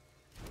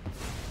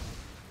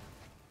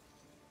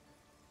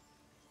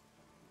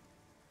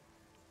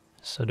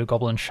 So the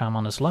Goblin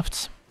Shaman is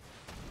left.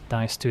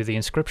 Dies to the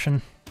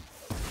Inscription.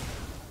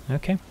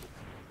 Okay.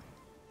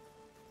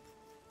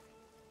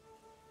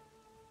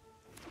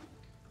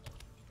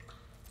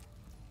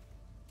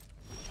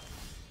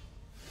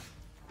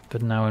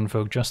 But now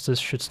Invoke Justice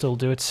should still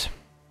do it.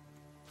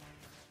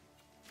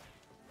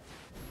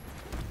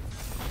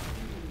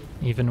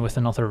 Even with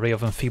another Ray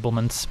of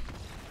Enfeeblement.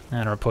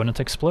 And our opponent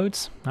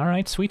explodes.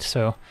 Alright, sweet.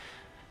 So,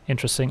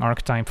 interesting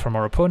archetype from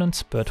our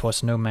opponent, but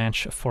was no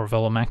match for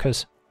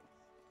Velomachus.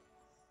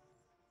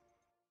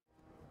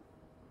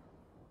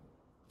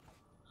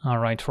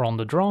 Alright, we're on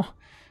the draw.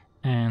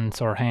 And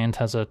our hand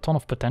has a ton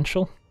of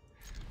potential.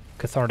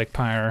 Cathartic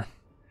Pyre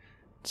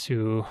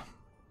to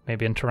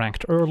maybe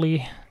interact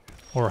early,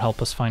 or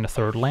help us find a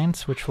third land,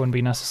 which wouldn't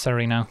be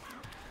necessary now.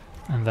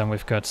 And then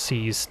we've got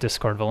Seize,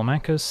 discard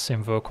Velomachus,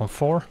 Invoke on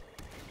 4.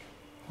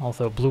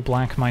 Although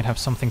blue-black might have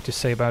something to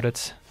say about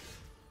it.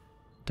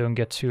 Don't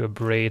get to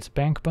abrade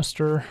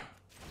Bankbuster.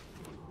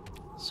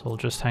 So we'll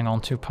just hang on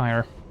to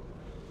Pyre.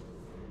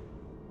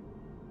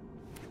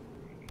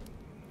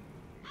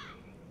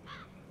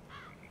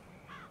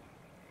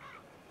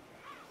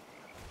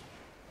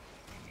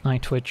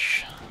 Night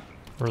Witch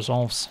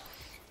resolves.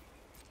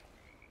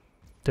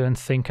 Don't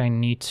think I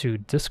need to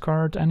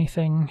discard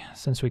anything,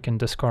 since we can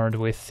discard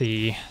with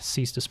the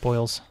Seize the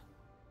Spoils.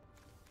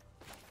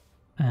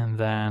 And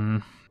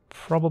then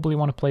probably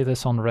want to play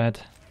this on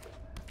red,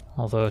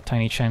 although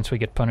tiny chance we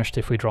get punished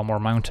if we draw more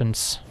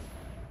mountains.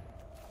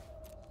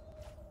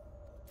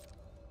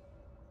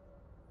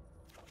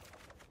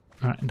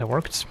 Alright, that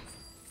worked.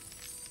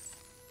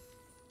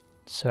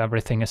 So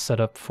everything is set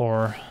up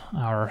for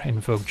our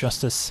Invoke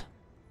Justice.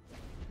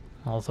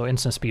 Although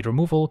instant speed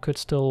removal could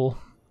still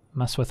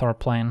mess with our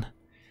plan.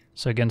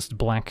 So against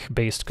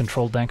black-based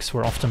control decks,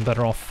 we're often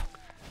better off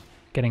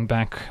getting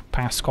back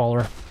Pass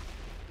Caller.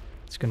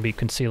 It's going to be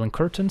Concealing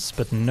Curtains,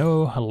 but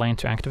no land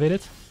to activate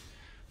it.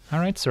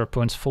 Alright, so our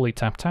opponent's fully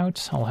tapped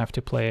out. I'll have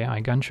to play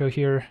Eiganjo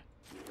here,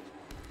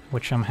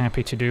 which I'm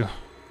happy to do.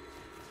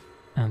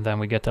 And then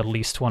we get at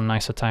least one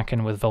nice attack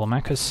in with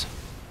Velomachus.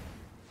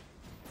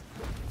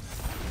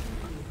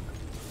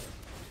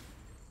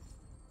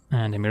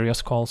 And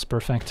Emeria's Call's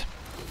perfect.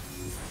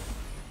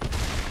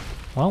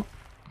 Well,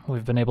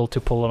 we've been able to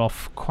pull it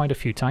off quite a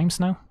few times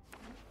now.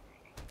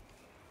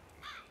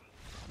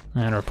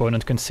 And our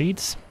opponent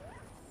concedes.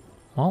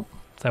 Well,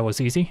 that was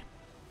easy.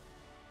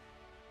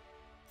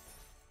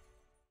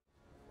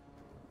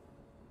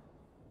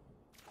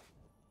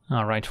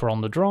 Alright, we're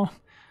on the draw.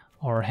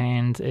 Our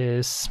hand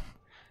is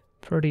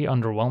pretty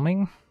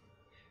underwhelming.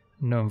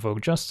 No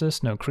Invoke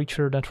Justice, no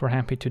creature that we're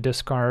happy to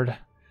discard.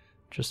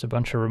 Just a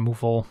bunch of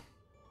removal.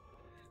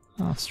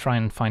 Let's try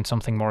and find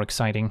something more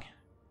exciting.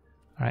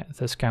 Alright,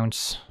 this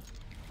counts.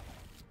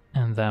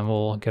 And then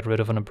we'll get rid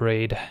of an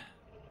Abrade.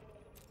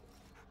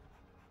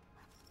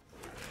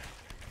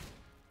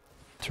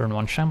 Turn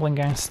 1 Shambling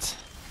Ghast.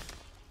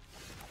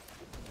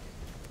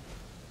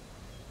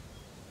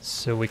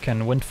 So we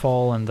can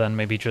Windfall and then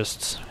maybe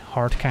just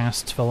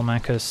hardcast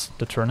Velomachus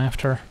the turn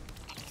after.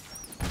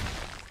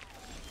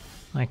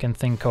 I can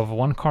think of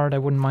one card I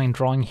wouldn't mind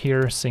drawing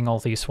here, seeing all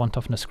these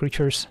 1-toughness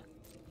creatures.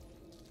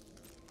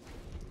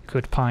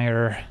 Could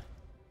Pyre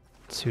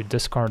to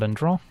discard and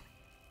draw.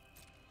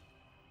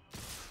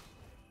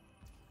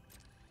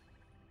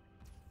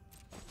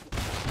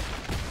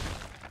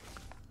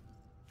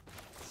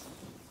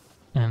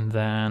 And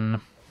then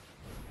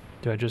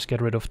do I just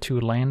get rid of 2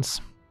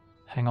 lands?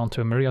 Hang on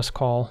to Emeria's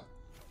Call.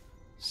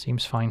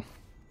 Seems fine.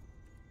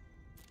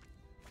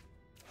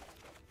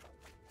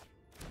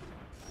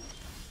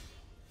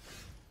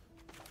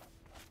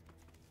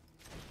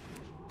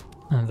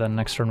 And then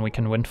next turn we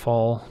can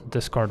Windfall,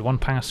 discard 1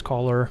 Pass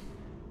Caller.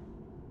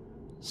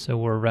 So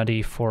we're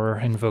ready for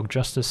Invoke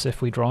Justice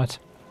if we draw it.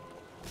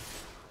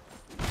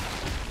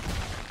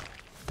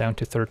 Down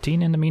to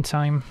 13 in the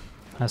meantime,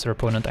 as our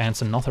opponent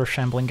adds another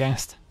Shambling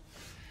Ghast.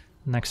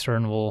 Next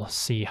turn we'll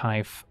see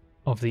Hive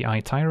of the Eye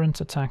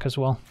Tyrant attack as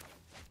well.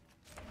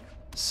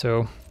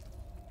 So,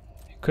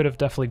 could have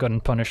definitely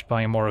gotten punished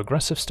by a more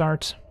aggressive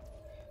start.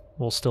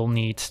 We'll still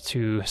need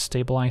to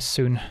stabilize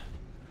soon.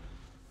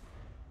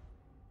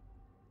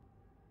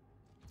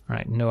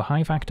 Alright, no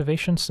Hive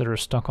activations that are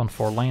stuck on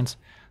 4 lands,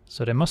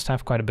 so they must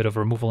have quite a bit of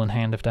removal in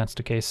hand if that's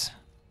the case.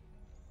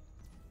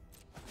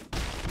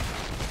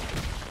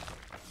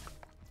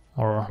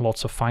 Or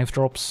lots of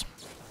 5-drops.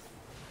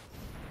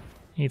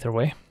 Either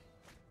way.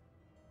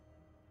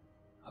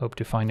 Hope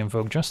to find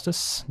Invoke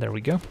Justice. There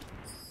we go.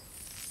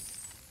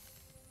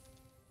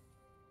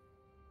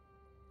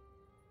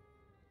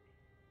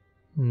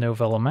 No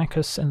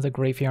Velomachus in the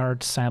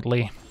graveyard,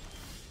 sadly.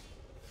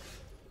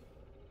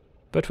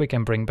 But we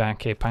can bring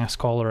back a Pass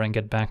Caller and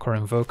get back our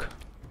Invoke.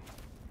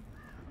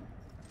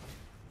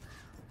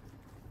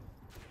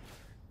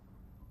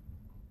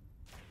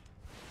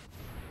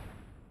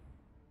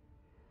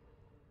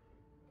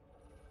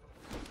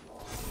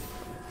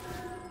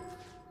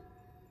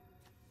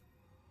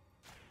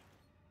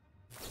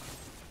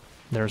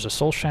 There's a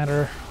Soul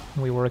Shatter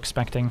we were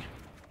expecting.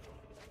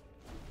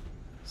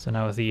 So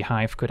now the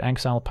Hive could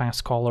exile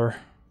Pass Caller,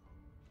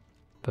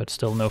 but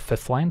still no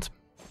 5th land.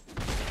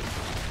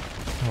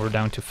 We're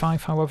down to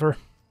 5, however.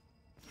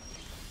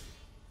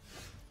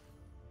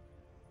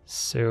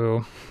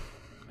 So,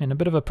 in a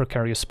bit of a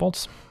precarious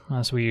spot,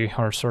 as we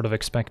are sort of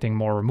expecting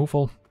more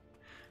removal.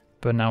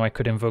 But now I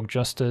could Invoke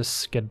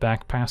Justice, get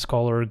back Pass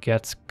Caller,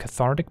 get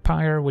Cathartic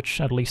Pyre, which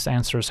at least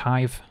answers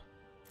Hive.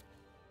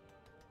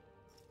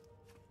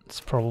 It's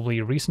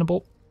probably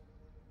reasonable.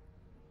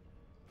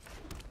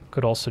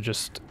 Could also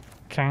just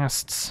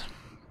cast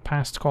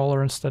Pass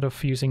Caller instead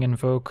of using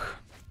Invoke.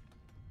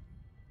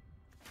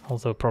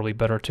 Although probably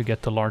better to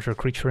get the larger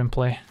creature in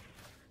play.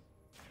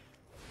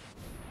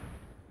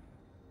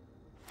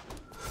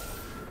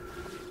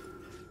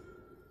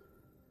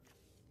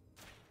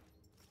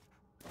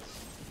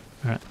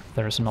 Alright,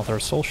 there's another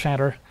Soul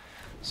Shatter.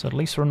 So at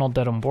least we're not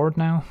dead on board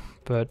now,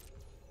 but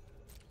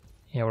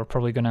Yeah, we're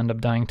probably gonna end up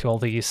dying to all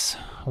these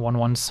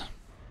 1/1s.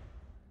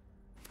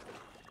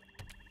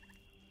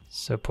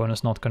 So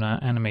opponent's not gonna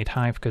animate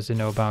Hive because they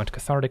know about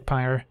Cathartic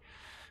Pyre,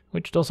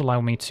 which does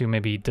allow me to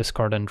maybe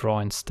discard and draw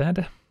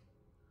instead.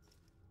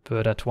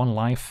 But at 1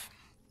 life,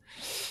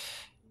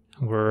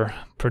 we're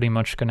pretty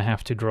much gonna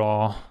have to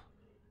draw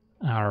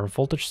our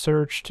Voltage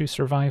Surge to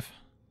survive.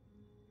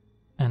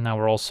 And now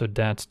we're also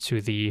dead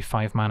to the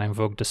 5-mana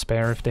Invoke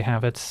Despair if they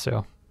have it,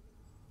 so...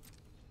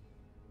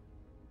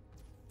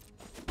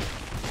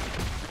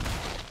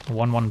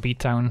 1/1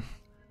 beatdown,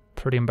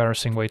 pretty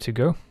embarrassing way to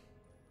go.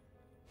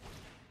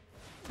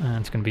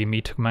 And it's gonna be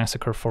me to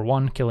massacre for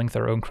 1, killing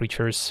their own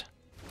creatures.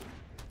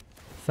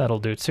 That'll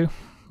do too.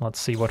 Let's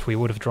see what we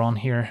would have drawn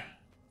here.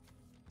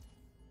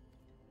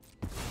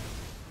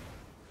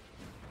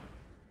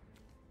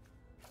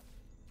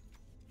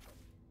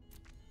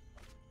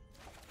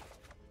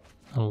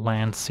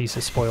 Land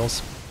seizes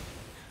spoils.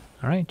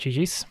 Alright,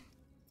 GG's.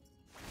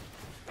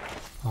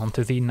 On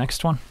to the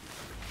next one.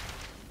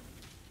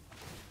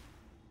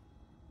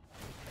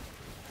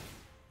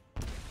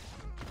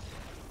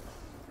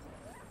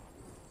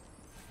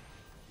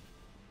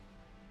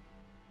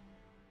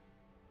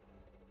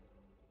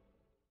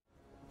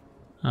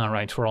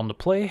 Alright, we're on the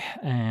play,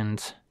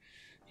 and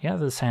yeah,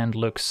 this hand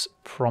looks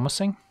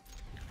promising.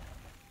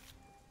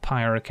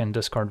 Pyre can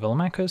discard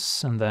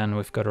Velomachus, and then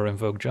we've got our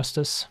Invoke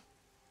Justice.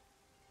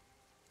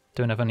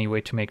 Don't have any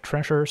way to make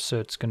treasure, so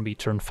it's gonna be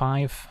turn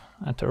 5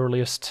 at the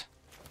earliest.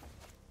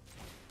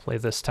 Play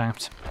this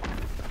tapped.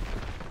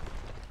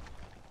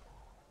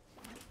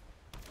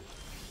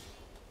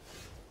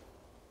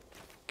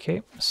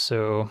 Okay,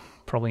 so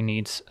probably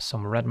needs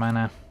some red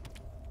mana.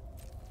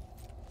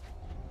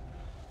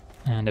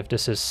 And if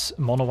this is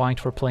mono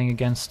white we're playing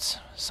against,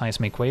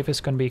 Seismic Wave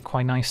is going to be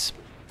quite nice.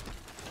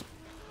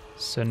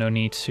 So no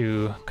need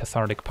to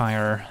Cathartic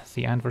Pyre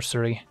the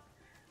adversary.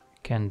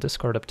 Can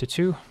discard up to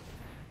 2.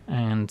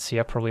 And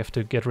yeah, probably have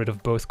to get rid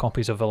of both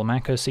copies of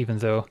Velomachus, even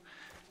though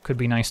could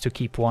be nice to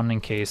keep 1 in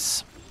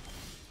case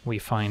we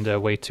find a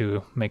way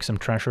to make some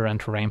treasure and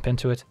to ramp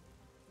into it.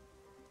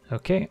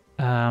 Okay,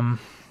 yeah,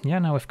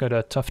 now we've got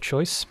a tough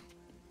choice.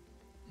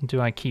 Do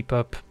I keep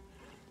up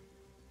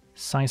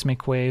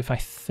Seismic Wave? I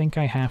think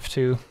I have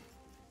to.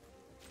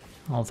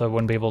 Although I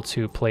wouldn't be able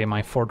to play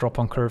my 4-drop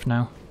on curve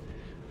now.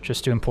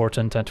 Just too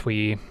important that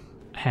we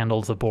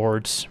handle the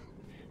boards.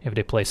 If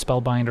they play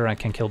Spellbinder, I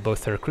can kill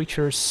both their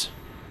creatures.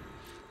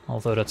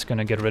 Although that's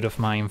gonna get rid of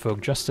my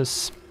Invoke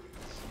Justice.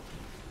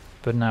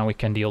 But now we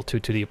can deal 2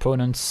 to the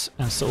opponents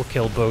and still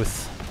kill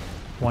both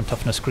 1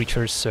 toughness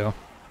creatures, so...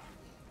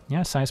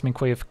 yeah, Seismic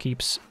Wave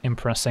keeps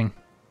impressing.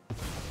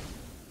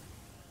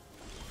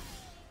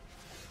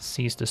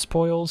 Seize the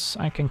Spoils,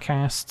 I can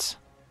cast.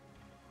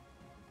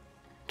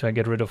 Do I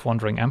get rid of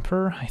Wandering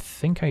Emperor? I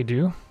think I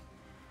do.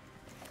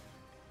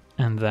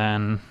 And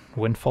then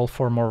Windfall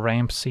for more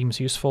ramp seems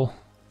useful.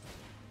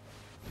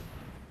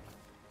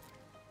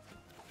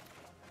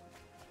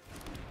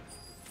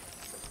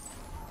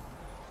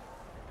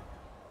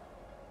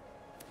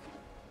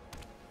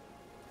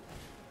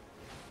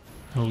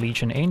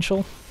 Legion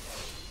Angel.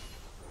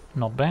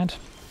 Not bad.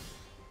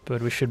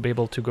 But we should be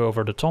able to go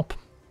over the top.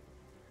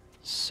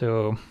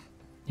 So,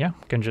 yeah,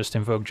 can just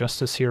Invoke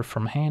Justice here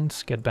from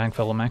hand, get back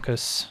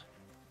Velomachus,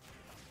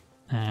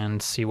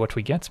 and see what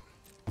we get.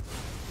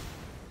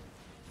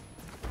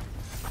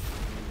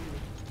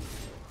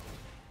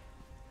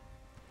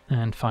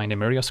 And find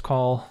Emeria's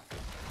Call.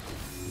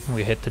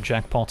 We hit the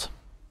jackpot.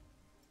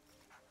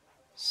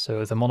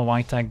 So the mono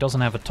white deck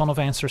doesn't have a ton of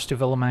answers to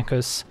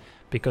Velomachus,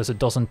 because it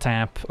doesn't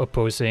tap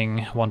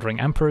opposing Wandering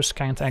Emperors,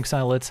 can't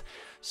exile it,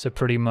 so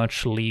pretty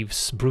much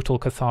leaves Brutal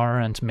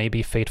Cathar and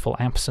maybe Fateful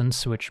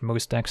Absence, which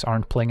most decks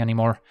aren't playing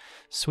anymore.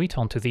 Sweet,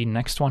 on to the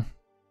next one.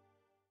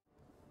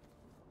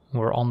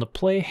 We're on the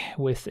play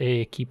with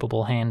a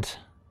keepable hand.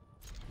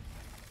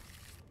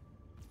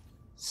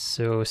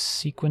 So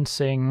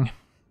sequencing,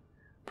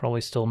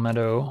 probably still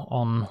Meadow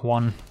on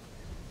 1.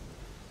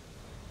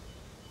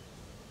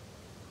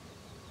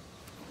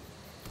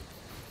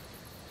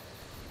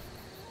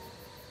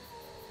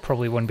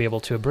 Probably wouldn't be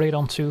able to abrade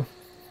on 2.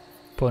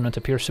 Opponent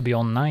appears to be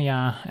on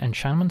Naya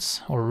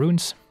enchantments or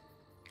runes.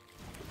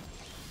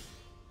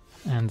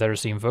 And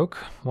there's the Invoke.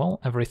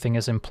 Well, everything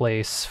is in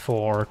place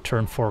for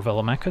turn 4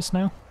 Velomachus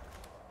now.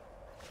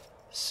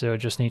 So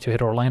just need to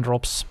hit our land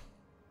drops.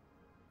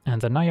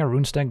 And the Naya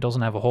runes deck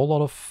doesn't have a whole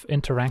lot of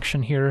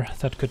interaction here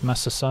that could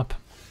mess us up.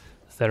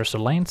 There's a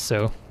land,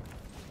 so...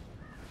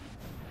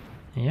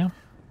 yeah.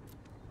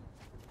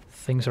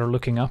 Things are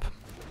looking up.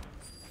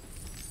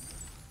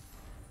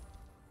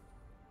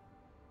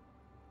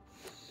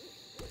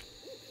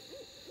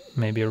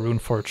 Maybe a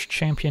Runeforged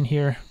Champion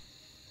here.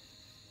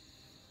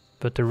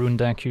 But the rune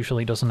deck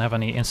usually doesn't have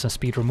any instant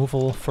speed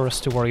removal for us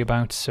to worry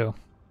about, so...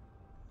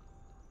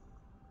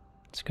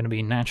 it's gonna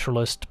be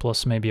Naturalist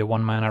plus maybe a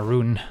 1-mana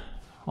rune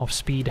of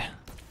speed.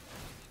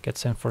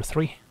 Gets in for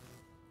 3.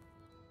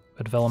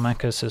 But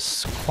Velomachus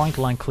is quite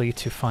likely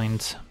to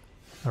find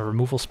a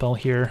removal spell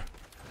here.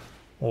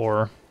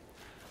 Or,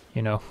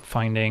 you know,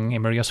 finding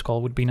Emeria's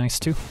Call would be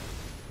nice too.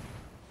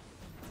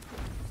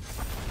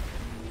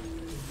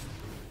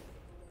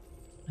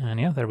 And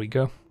yeah, there we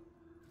go. I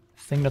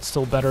think that's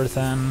still better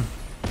than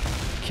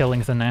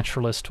killing the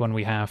Naturalist when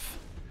we have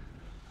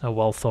a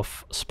wealth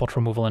of spot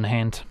removal in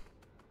hand.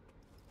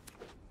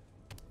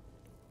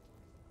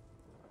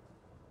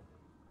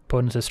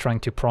 Opponent is trying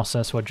to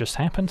process what just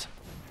happened.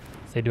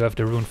 They do have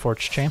the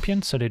Runeforged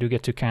champion, so they do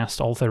get to cast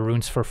all their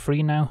runes for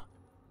free now.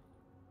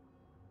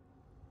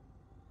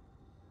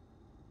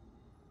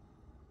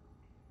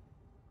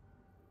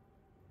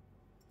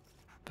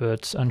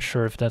 But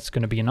unsure if that's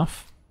going to be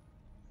enough.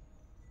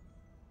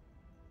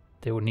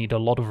 They would need a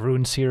lot of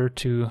runes here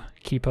to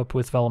keep up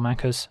with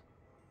Velomachus.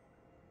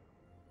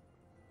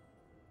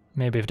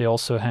 Maybe if they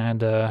also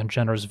had a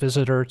Generous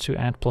Visitor to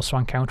add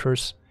 +1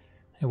 counters,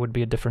 it would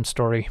be a different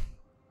story.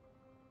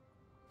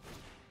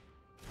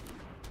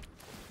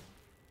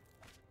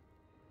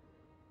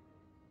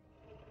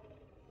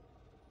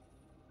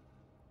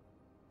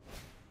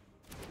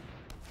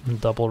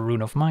 Double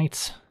Rune of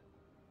Might.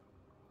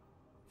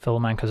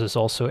 Velomachus is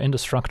also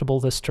indestructible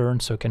this turn,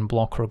 so can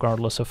block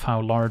regardless of how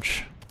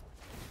large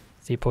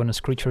the opponent's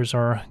creatures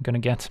are gonna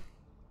get.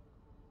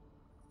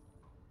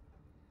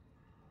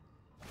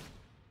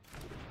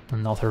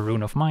 Another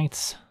Rune of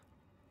Might.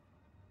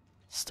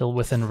 Still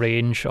within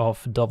range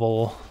of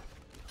double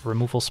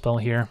removal spell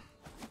here.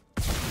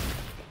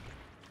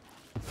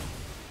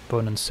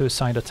 Opponent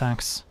suicide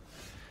attacks.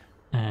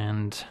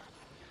 And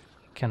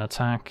can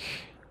attack.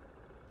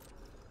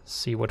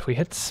 See what we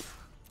hit.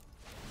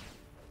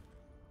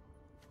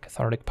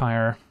 Cathartic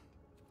Pyre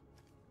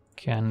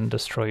can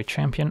destroy a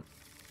champion.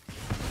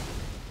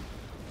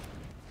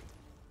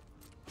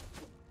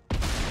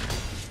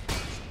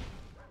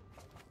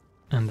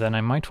 And then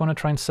I might want to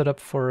try and set up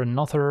for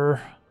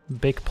another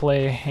big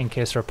play in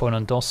case our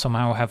opponent does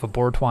somehow have a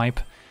board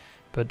wipe,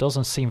 but it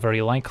doesn't seem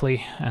very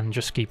likely, and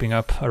just keeping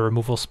up a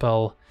removal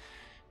spell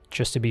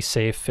just to be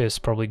safe is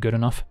probably good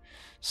enough.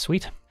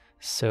 Sweet.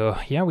 So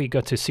yeah, we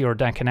got to see our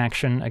deck in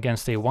action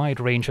against a wide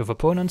range of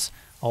opponents,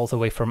 all the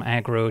way from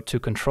aggro to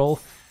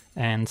control,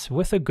 and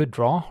with a good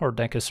draw, our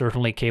deck is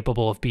certainly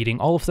capable of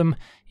beating all of them,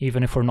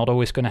 even if we're not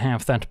always going to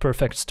have that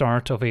perfect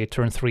start of a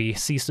turn 3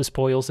 Seize the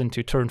Spoils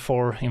into turn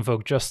 4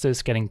 Invoke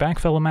Justice, getting back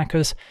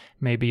Velomachus,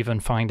 maybe even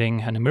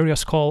finding an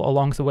Emeria's Call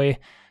along the way,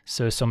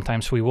 so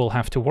sometimes we will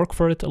have to work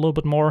for it a little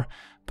bit more,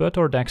 but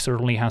our deck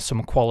certainly has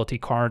some quality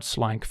cards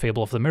like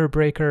Fable of the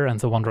Mirrorbreaker and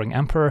the Wandering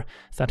Emperor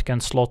that can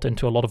slot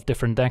into a lot of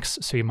different decks,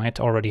 so you might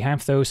already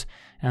have those,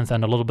 and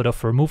then a little bit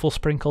of removal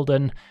sprinkled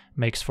in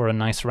makes for a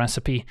nice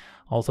recipe,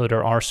 although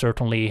there are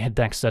certainly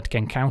decks that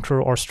can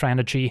counter our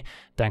strategy.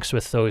 Decks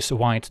with those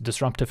white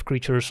disruptive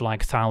creatures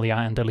like Thalia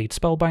and Elite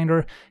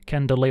Spellbinder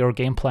can delay our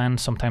game plan,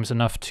 sometimes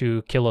enough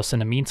to kill us in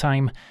the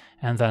meantime,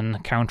 and then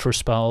counter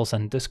spells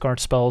and discard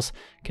spells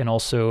can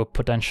also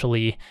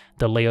potentially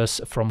delay us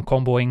from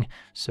comboing,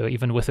 so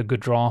even with a good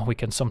draw we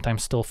can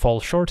sometimes still fall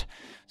short.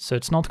 So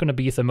it's not going to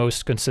be the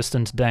most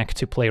consistent deck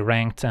to play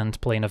ranked and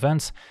play in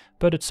events,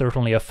 but it's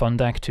certainly a fun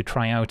deck to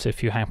try out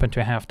if you happen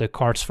to have the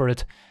cards for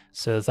it.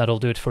 So that'll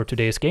do it for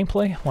today's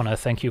gameplay. Want to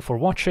thank you for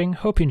watching,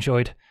 hope you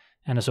enjoyed,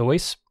 and as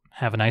always,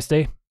 have a nice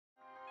day.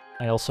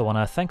 I also want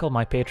to thank all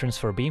my patrons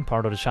for being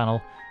part of the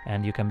channel,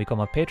 and you can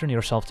become a patron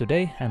yourself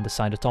today and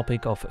decide the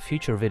topic of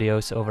future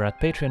videos over at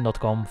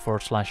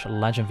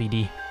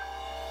patreon.com/LegenVD.